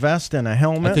fluorescent vest and a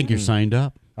helmet. I think you're signed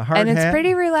up. A hard and it's hat.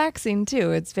 pretty relaxing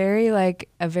too. It's very a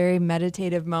very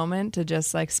meditative moment to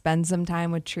just spend some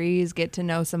time with trees, get to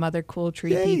know some other cool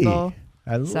tree people.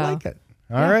 I like it.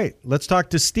 All right, let's talk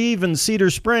to Steve in Cedar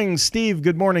Springs. Steve,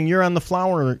 good morning. You're on the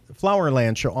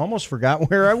Flowerland Show. Almost forgot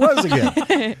where I was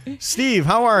again. Steve,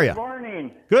 how are you? Good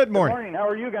morning. Good morning. Good morning. How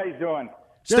are you guys doing?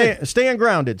 Staying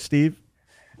grounded, Steve.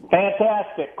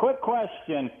 Fantastic. Quick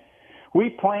question.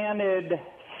 We planted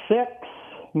 6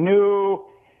 new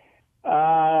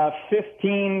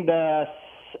 15 to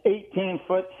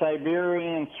 18-foot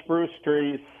Siberian spruce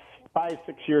trees 5-6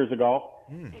 years ago.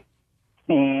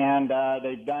 And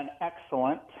they've done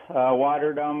excellent.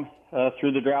 Watered them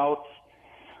through the droughts,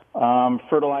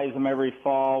 fertilize them every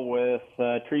fall with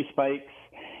tree spikes.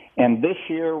 And this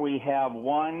year we have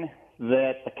one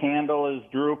that the candle is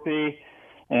droopy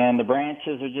and the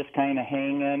branches are just kind of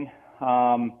hanging.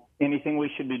 Anything we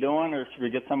should be doing, or should we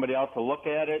get somebody else to look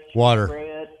at it? Water. Spray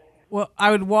it? Well,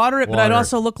 I would water it, but I'd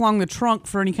also look along the trunk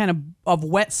for any kind of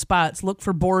wet spots. Look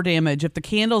for borer damage. If the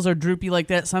candles are droopy like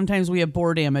that, sometimes we have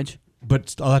borer damage.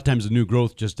 But a lot of times the new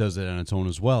growth just does it on its own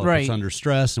as well. Right. If it's under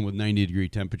stress, and with 90-degree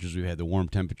temperatures, we had the warm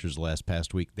temperatures the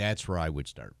past week, that's where I would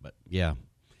start. But, yeah,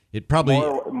 it probably...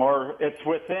 More. It's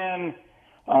within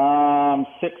 6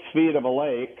 feet of a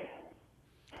lake.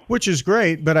 Which is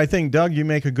great, but I think, Doug, you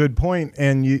make a good point,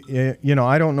 and you know,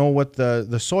 I don't know what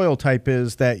the soil type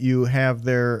is that you have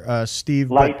there,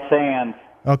 Steve. Light sand.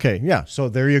 Okay, yeah, so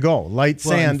there you go, light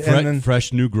sand, and then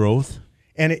fresh new growth.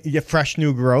 And fresh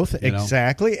new growth,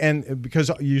 exactly. And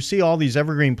because you see all these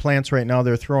evergreen plants right now,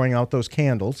 they're throwing out those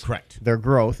candles. Correct. Their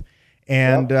growth,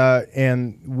 and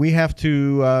we have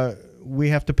to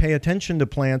pay attention to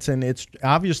plants, and it's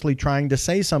obviously trying to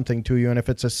say something to you. And if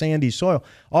it's a sandy soil,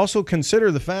 also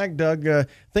consider the fact, Doug,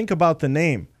 think about the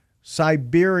name,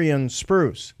 Siberian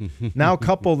spruce. Now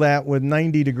couple that with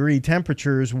 90-degree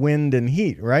temperatures, wind, and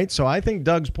heat, right? So I think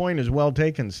Doug's point is well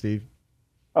taken, Steve.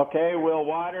 Okay, we'll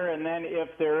water, and then if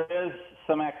there is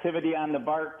some activity on the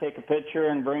bark, take a picture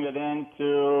and bring it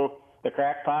into the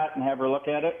crack pot and have her look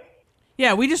at it.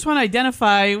 Yeah, we just want to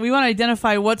identify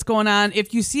what's going on.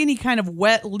 If you see any kind of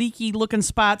wet, leaky looking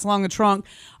spots along the trunk,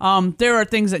 there are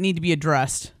things that need to be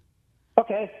addressed.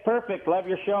 Okay, perfect. Love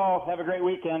your show. Have a great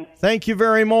weekend. Thank you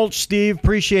very much, Steve.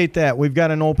 Appreciate that. We've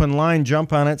got an open line.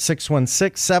 Jump on it,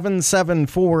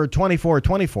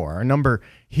 616-774-2424. Our number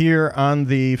here on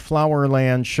the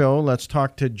Flowerland Show. Let's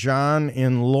talk to John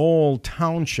in Lowell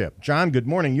Township. John, good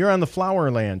morning. You're on the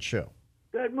Flowerland Show.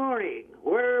 Good morning.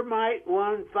 Where might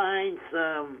one find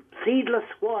some seedless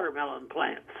watermelon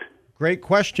plants? Great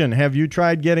question. Have you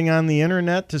tried getting on the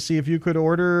internet to see if you could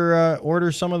order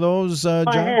some of those, John?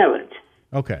 I haven't.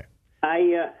 Okay.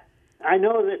 I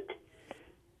know that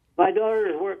my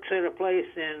daughter works at a place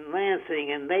in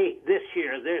Lansing, and this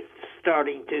year they're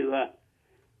starting to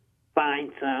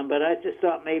find some. But I just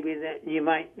thought maybe that you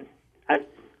might.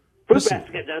 Fruit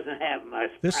Basket doesn't have much,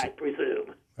 I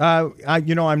presume.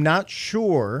 I'm not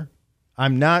sure.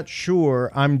 I'm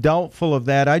doubtful of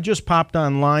that. I just popped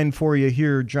online for you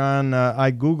here, John.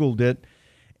 I Googled it.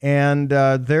 And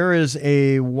there is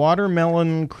a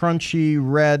watermelon crunchy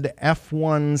red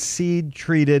F1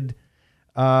 seed-treated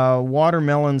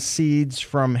watermelon seeds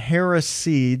from Harris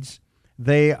Seeds.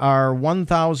 They are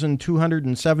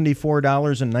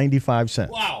 $1,274.95.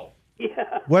 Wow.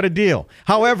 Yeah. What a deal.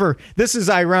 However, this is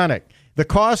ironic. The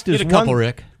cost is Get a couple,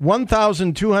 Rick.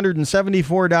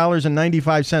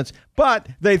 $1,274.95, but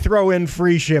they throw in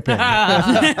free shipping.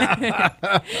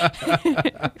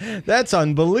 That's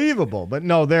unbelievable. But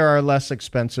no, there are less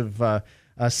expensive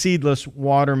seedless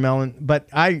watermelon. But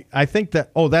I think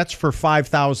that, that's for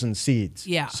 5,000 seeds.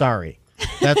 Yeah. Sorry.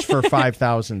 That's for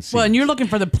 5,000 seeds. Well, and you're looking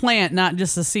for the plant, not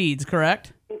just the seeds,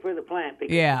 correct? For the plant,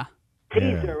 because Yeah.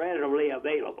 seeds are readily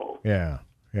available Yeah.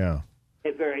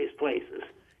 at various places.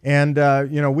 And,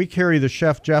 we carry the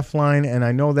Chef Jeff line, and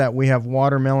I know that we have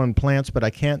watermelon plants, but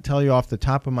I can't tell you off the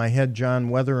top of my head, John,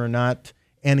 whether or not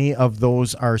any of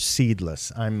those are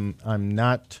seedless. I'm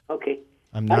not. Okay.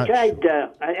 I'm not. I tried.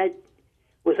 I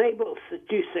was able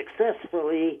to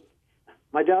successfully.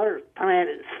 My daughter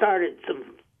started some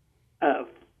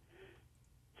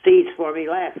seeds for me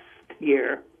last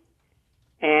year,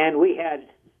 and we had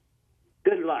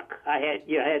good luck.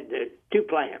 You had 2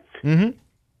 plants. Mm-hmm.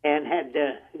 And had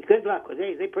good luck with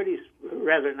it. They produce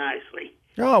rather nicely.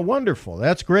 Oh, wonderful!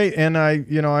 That's great. And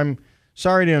I'm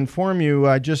sorry to inform you.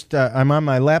 I'm on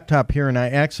my laptop here, and I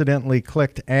accidentally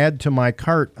clicked add to my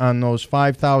cart on those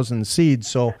 5,000 seeds.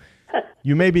 So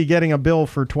you may be getting a bill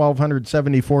for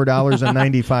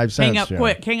 $1,274.95. Hang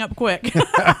up quick.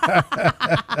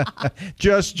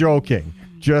 Just joking.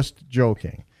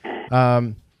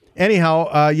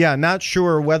 Anyhow, not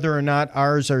sure whether or not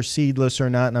ours are seedless or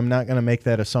not, and I'm not going to make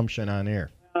that assumption on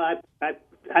air. I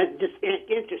just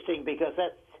interesting because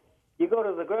you go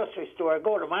to the grocery store,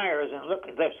 go to Myers and look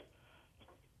at this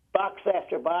box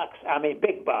after box.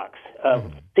 Big box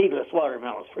of seedless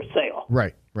watermelons for sale.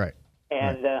 Right.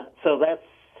 And so that's.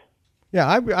 Yeah,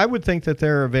 I would think that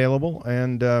they're available,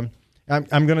 and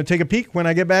I'm going to take a peek when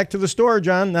I get back to the store,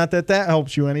 John. Not that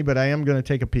helps you any, but I am going to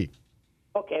take a peek.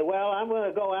 Okay, well, I'm going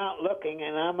to go out looking,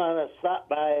 and I'm going to stop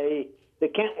by the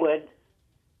Kentwood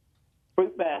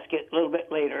Fruit Basket a little bit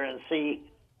later and see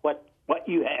what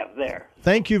you have there.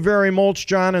 Thank you very much,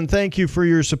 John, and thank you for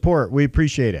your support. We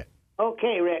appreciate it.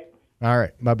 Okay, Rick. All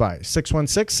right, bye-bye.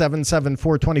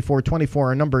 616-774-2424,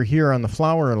 our number here on the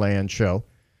Flowerland Show.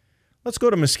 Let's go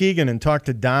to Muskegon and talk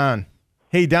to Don.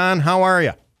 Hey, Don, how are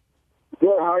you?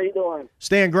 Good, how are you doing?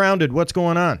 Staying grounded. What's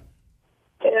going on?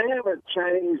 Hey, I have a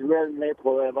Chinese red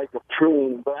maple that I'd like to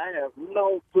prune, but I have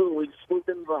no clue. We just moved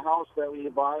into the house that we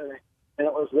bought, and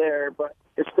it was there, but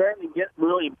it's starting to get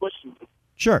really bushy.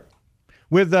 Sure.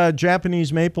 With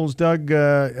Japanese maples, Doug,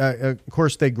 of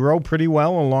course, they grow pretty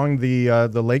well along the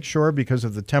lakeshore because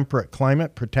of the temperate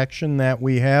climate protection that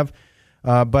we have.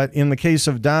 But in the case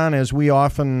of Don, as we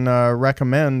often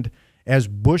recommend, as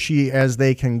bushy as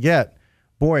they can get,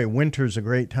 boy, winter's a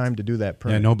great time to do that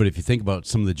pruning. Yeah, no, but if you think about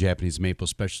some of the Japanese maple,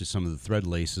 especially some of the thread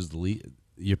laces,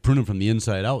 you prune them from the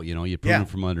inside out, you prune them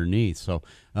from underneath. So,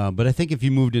 but I think if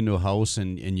you moved into a house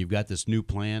and you've got this new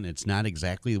plant, it's not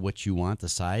exactly what you want, the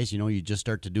size, you just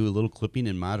start to do a little clipping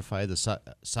and modify the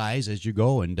size as you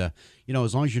go. And, as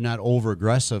long as you're not over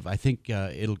aggressive, I think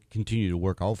it'll continue to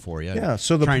work out for you. Yeah.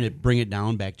 So trying to bring it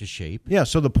down back to shape. Yeah.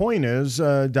 So the point is,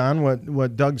 Don,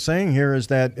 what Doug's saying here is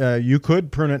that you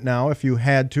could prune it now if you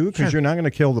had to, because you're not going to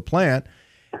kill the plant.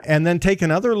 And then take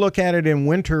another look at it in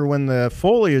winter when the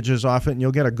foliage is off it, and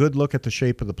you'll get a good look at the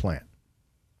shape of the plant.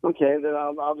 Okay, then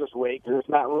I'll just wait because it's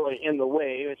not really in the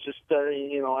way. It's just,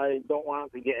 I don't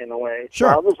want it to get in the way. Sure.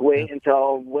 So I'll just wait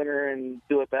until winter and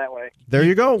do it that way. There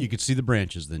you go. You could see the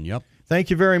branches then, yep.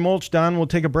 Thank you very much, Don. We'll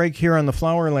take a break here on the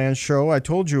Flowerland Show. I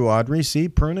told you, Audrey, see,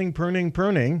 pruning.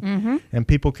 And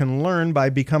people can learn by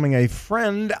becoming a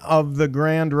friend of the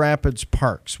Grand Rapids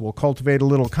Parks. We'll cultivate a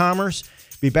little commerce.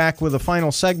 Be back with a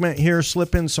final segment here,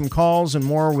 slip in some calls and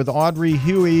more with Audrey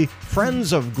Huey,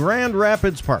 Friends of Grand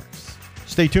Rapids Parks.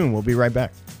 Stay tuned. We'll be right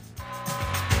back.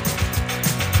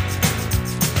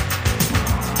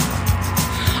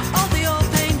 All the old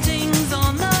paintings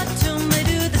on the tomb, they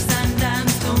do the sun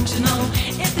dance, don't you know?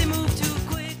 If they move too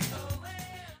quick.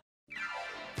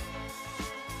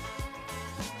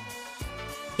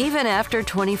 Even after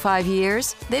 25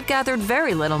 years, they've gathered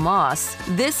very little moss.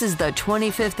 This is the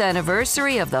 25th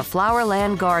anniversary of the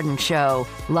Flowerland Garden Show,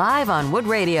 live on Wood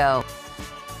Radio.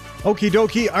 Okie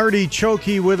dokie, Artie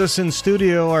Chokey with us in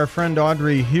studio, our friend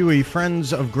Audrey Huey,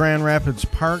 Friends of Grand Rapids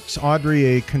Parks.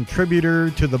 Audrey, a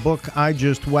contributor to the book I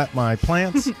Just Wet My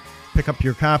Plants. Pick up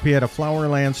your copy at a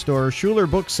Flowerland store, Schuler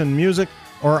Books and Music,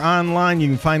 or online. You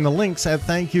can find the links at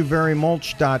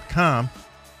thankyouverymulch.com.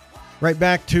 Right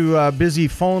back to busy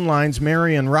phone lines.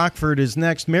 Mary in Rockford is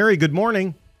next. Mary, good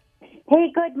morning.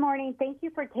 Hey, good morning. Thank you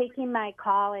for taking my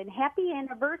call, and happy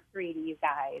anniversary to you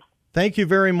guys. Thank you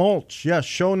very much. Yes,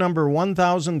 show number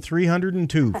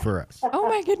 1,302 for us. Oh,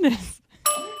 my goodness.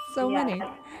 So Yeah, many.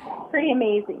 Pretty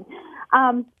amazing.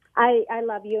 I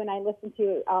love you, and I listen to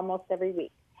you almost every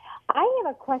week. I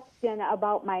have a question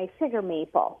about my sugar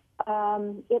maple.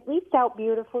 It leafed out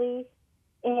beautifully,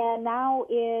 and now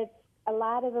it's a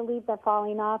lot of the leaves are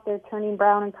falling off. They're turning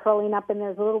brown and curling up, and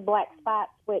there's little black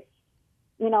spots, which,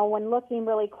 when looking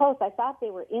really close, I thought they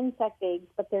were insect eggs,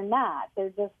 but they're not. They're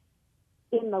just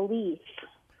in the leaf.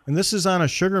 And this is on a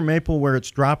sugar maple where it's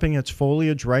dropping its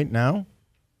foliage right now?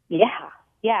 Yeah.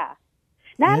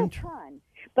 Not a ton,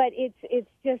 but it's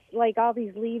just like all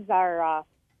these leaves are,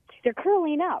 they're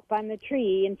curling up on the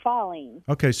tree and falling.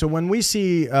 Okay, so when we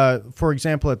see, for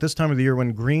example, at this time of the year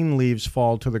when green leaves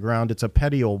fall to the ground, it's a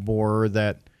petiole borer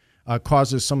that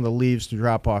causes some of the leaves to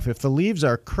drop off. If the leaves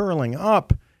are curling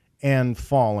up and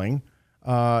falling,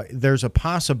 there's a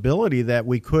possibility that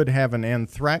we could have an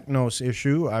anthracnose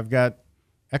issue. I've got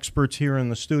experts here in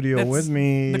the studio with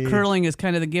me. The curling is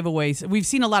kind of the giveaway. We've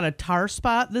seen a lot of tar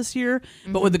spot this year,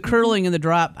 but with the curling and the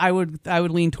drop, I would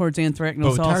lean towards anthracnose. But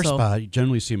with tar also. spot, you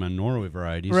generally see them on Norway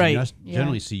varieties. Right. And you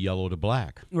generally see yellow to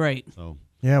black. Right. So.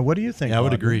 Yeah, what do you think? Yeah, I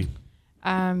would Audrey? agree.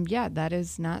 Yeah, that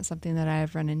is not something that I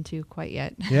have run into quite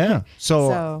yet. Yeah.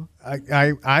 So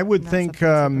I would think,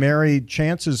 Mary,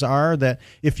 chances are that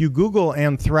if you Google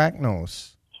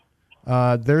anthracnose,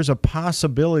 there's a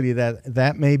possibility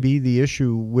that may be the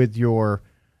issue with your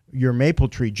maple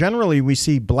tree. Generally, we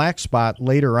see black spot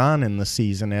later on in the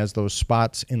season as those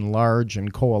spots enlarge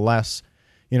and coalesce.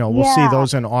 We'll see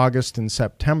those in August and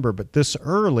September, but this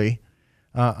early,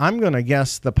 I'm going to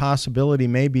guess the possibility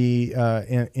may be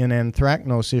an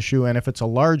anthracnose issue, and if it's a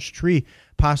large tree,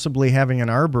 possibly having an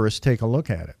arborist take a look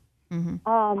at it.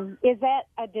 Mm-hmm. Is that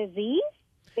a disease?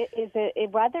 Is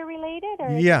it weather related?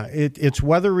 Or Yeah, it's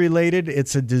weather related.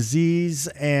 It's a disease,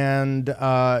 and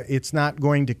it's not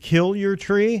going to kill your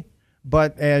tree,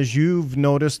 but as you've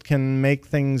noticed, can make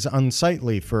things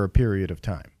unsightly for a period of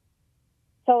time.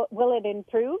 So will it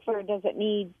improve, or does it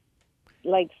need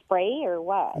spray or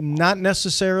what? Not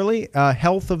necessarily.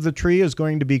 Health of the tree is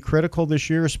going to be critical this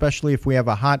year, especially if we have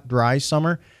a hot, dry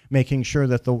summer, making sure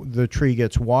that the tree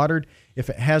gets watered. If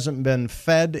it hasn't been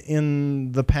fed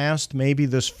in the past, maybe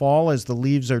this fall as the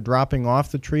leaves are dropping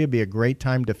off the tree, it'd be a great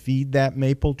time to feed that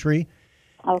maple tree.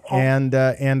 Okay.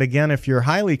 And again, if you're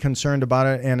highly concerned about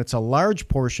it and it's a large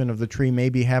portion of the tree,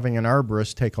 maybe having an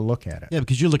arborist take a look at it. Yeah,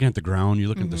 because you're looking at the ground, you're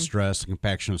looking at the stress, the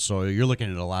compaction of soil. You're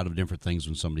looking at a lot of different things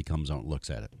when somebody comes out and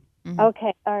looks at it.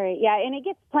 Okay, all right. Yeah, and it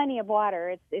gets plenty of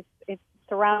water. It's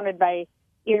surrounded by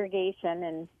irrigation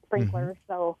and sprinklers,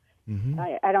 so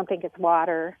I don't think it's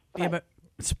water. Yeah, but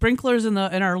sprinklers in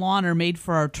our lawn are made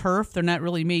for our turf. They're not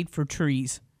really made for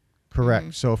trees.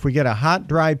 Correct. So if we get a hot,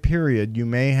 dry period, you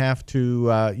may have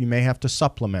to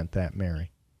supplement that,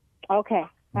 Mary. Okay.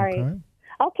 All right.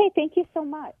 Okay, thank you so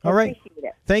much. All right. Appreciate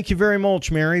it. Thank you very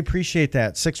much, Mary. Appreciate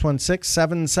that.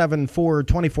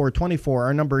 616-774-2424,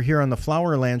 our number here on the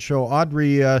Flowerland Show.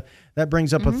 Audrey, that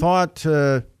brings up a thought.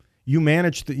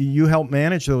 You help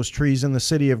manage those trees in the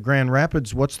city of Grand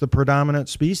Rapids. What's the predominant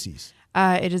species?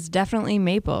 It is definitely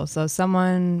maple. So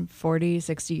someone 40,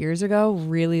 60 years ago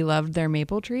really loved their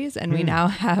maple trees, and we now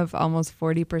have almost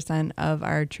 40% of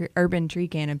our urban tree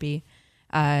canopy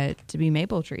to be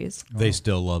maple trees. They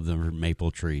still love the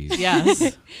maple trees.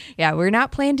 Yes. Yeah, we're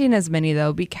not planting as many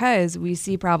though because we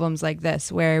see problems like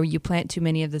this where you plant too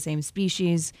many of the same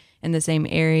species in the same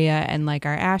area, and like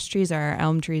our ash trees or our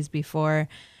elm trees before,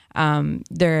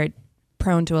 they're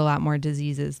prone to a lot more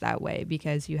diseases that way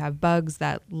because you have bugs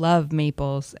that love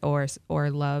maples or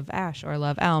love ash or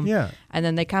love elm. Yeah. And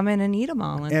then they come in and eat them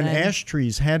all. And then, ash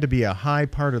trees had to be a high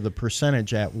part of the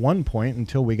percentage at one point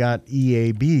until we got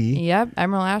EAB. Yep,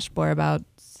 emerald ash borer about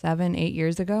 7-8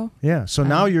 years ago. Yeah. So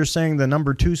now you're saying the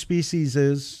number 2 species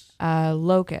is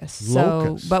locust. Locust.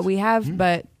 So, but we have,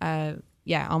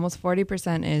 yeah, almost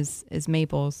 40% is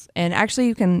maples. And actually,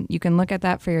 you can look at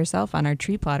that for yourself on our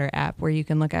Tree Plotter app, where you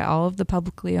can look at all of the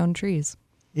publicly owned trees.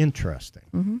 Interesting.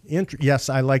 Mm-hmm. Yes,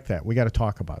 I like that. We got to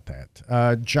talk about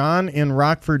that. John in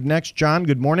Rockford next. John,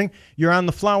 good morning. You're on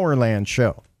the Flowerland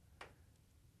Show.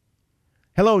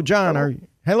 Hello, John.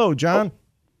 Hello, John.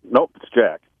 Nope, it's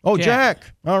Jack. Oh,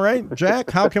 Jack. All right,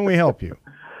 Jack. How can we help you?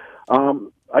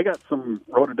 I got some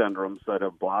rhododendrons that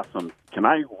have blossomed. Can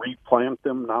I replant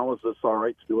them now? Is this all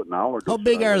right to do it now? Or How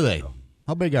big are they?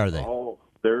 How big are they? Oh,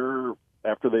 they're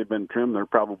after they've been trimmed, they're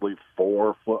probably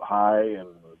 4 foot high and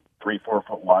 3-4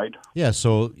 foot wide. Yeah,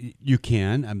 so you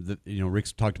can.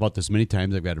 Rick's talked about this many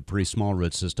times. I've got a pretty small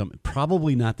root system.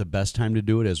 Probably not the best time to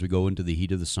do it as we go into the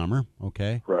heat of the summer.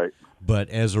 Okay. Right. But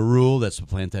as a rule, that's a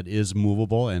plant that is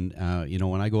movable. And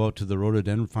when I go out to the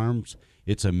rhododendron farms,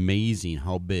 it's amazing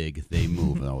how big they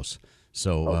move those.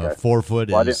 So 4 foot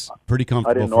is pretty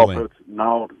comfortable. I didn't know if it's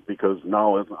now because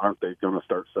aren't they going to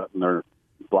start setting their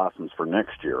blossoms for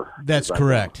next year? That's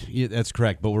correct. Yeah, that's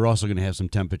correct. But we're also going to have some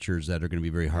temperatures that are going to be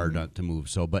very hard to move.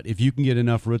 So, but if you can get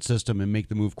enough root system and make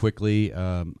the move quickly,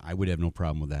 I would have no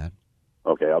problem with that.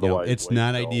 Okay. Otherwise, it's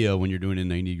not ideal when you're doing a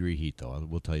 90-degree heat, though. I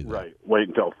will tell you that. Right. Wait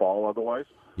until fall. Otherwise.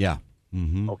 Yeah.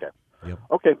 Mm-hmm. Okay. Yep.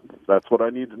 Okay. That's what I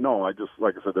need to know. I just,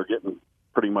 like I said, they're getting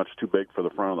pretty much too big for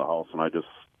the front of the house, and I just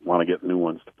want to get new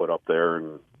ones to put up there.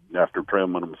 And after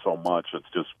trimming them so much, it's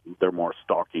just they're more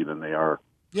stocky than they are.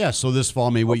 Yeah, so this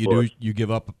fall, maybe what you do, you give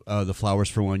up the flowers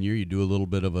for 1 year. You do a little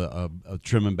bit of a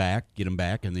trim them back, get them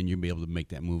back, and then you'll be able to make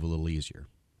that move a little easier.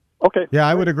 Okay. Yeah,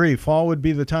 I would agree. Fall would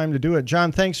be the time to do it.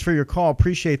 John, thanks for your call.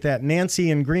 Appreciate that. Nancy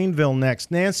in Greenville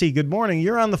next. Nancy, good morning.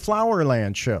 You're on the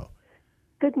Flowerland Show.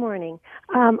 Good morning.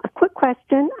 A quick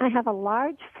question. I have a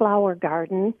large flower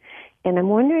garden, and I'm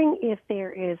wondering if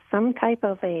there is some type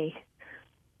of a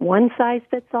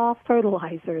one-size-fits-all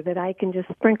fertilizer that I can just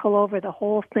sprinkle over the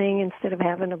whole thing instead of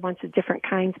having a bunch of different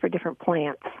kinds for different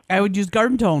plants. I would use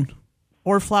Garden Tone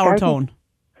or Flower Tone.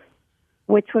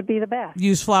 Which would be the best?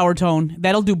 Use Flower Tone.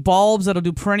 That'll do bulbs, that'll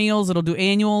do perennials, it'll do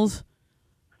annuals.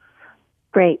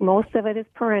 Great. Most of it is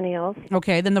perennials.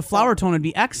 Okay, then the Flower Tone would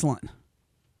be excellent.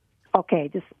 Okay,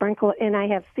 just sprinkle, and I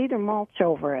have cedar mulch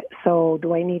over it, so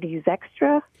do I need to use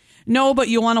extra? No, but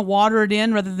you want to water it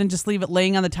in rather than just leave it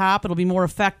laying on the top. It'll be more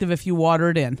effective if you water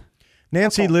it in.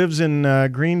 Nancy lives in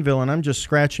Greenville, and I'm just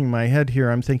scratching my head here.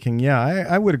 I'm thinking,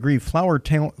 I would agree. Flower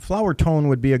Tone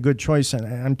would be a good choice, and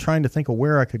I'm trying to think of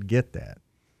where I could get that.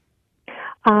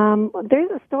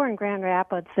 There's a store in Grand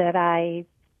Rapids that I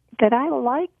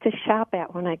like to shop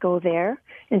at when I go there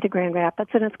into Grand Rapids,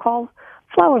 and it's called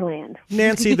Flowerland.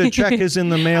 Nancy, the check is in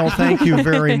the mail. Thank you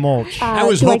very much. I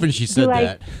was hoping she said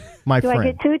that. My do friend. I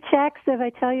get 2 checks if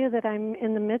I tell you that I'm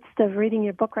in the midst of reading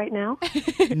your book right now?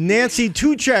 Nancy,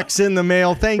 2 checks in the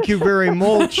mail. Thank you very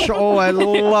much. Oh, I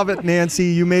love it, Nancy.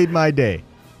 You made my day.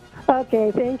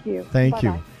 Okay, thank you. Thank Bye-bye.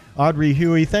 you. Audrey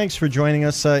Huey, thanks for joining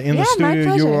us in the my studio.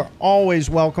 pleasure. You are always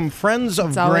welcome. Friends of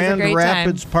It's always a Grand great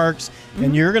Rapids time. Parks.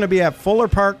 And you're going to be at Fuller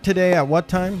Park today at what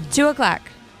time? 2 o'clock.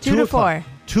 2 to 4.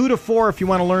 2 to 4 if you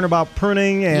want to learn about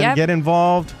pruning and Yep. get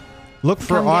involved. Look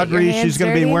for Come get your Audrey. hands She's going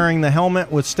to be dirty. wearing the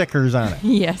helmet with stickers on it.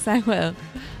 Yes, I will.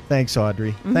 Thanks,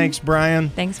 Audrey. Mhm. Thanks, Brian.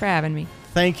 Thanks for having me.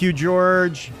 Thank you,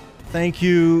 George. Thank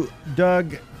you,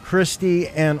 Doug, Christy,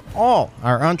 and all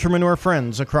our entrepreneur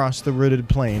friends across the Rooted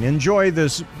Plain. Enjoy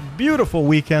this beautiful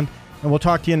weekend, and we'll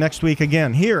talk to you next week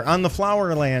again here on the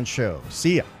Flowerland Show.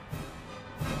 See ya.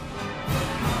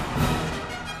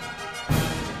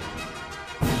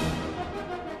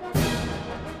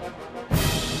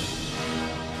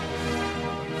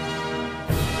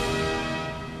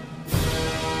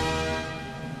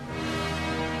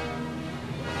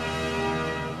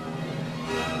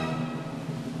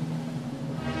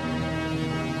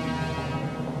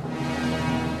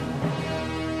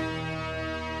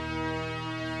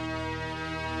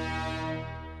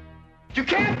 You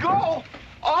can't go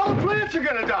All the plants are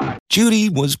gonna die. Judy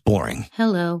was boring.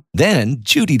 Hello. Then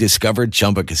Judy discovered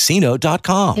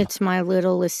ChumbaCasino.com. It's my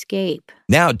little escape.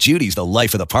 Now Judy's the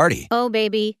life of the party. Oh,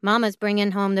 baby, mama's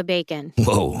bringing home the bacon.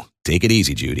 Whoa, take it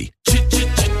easy, Judy.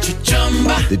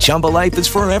 The Chumba life is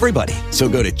for everybody. So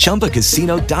go to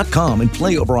ChumbaCasino.com and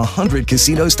play over 100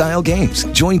 casino-style games.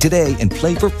 Join today and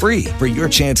play for free for your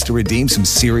chance to redeem some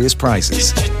serious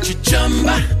prizes.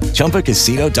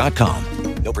 ChumbaCasino.com.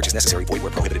 No purchase necessary. Void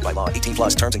where prohibited by law. 18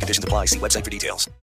 plus terms and conditions apply. See website for details.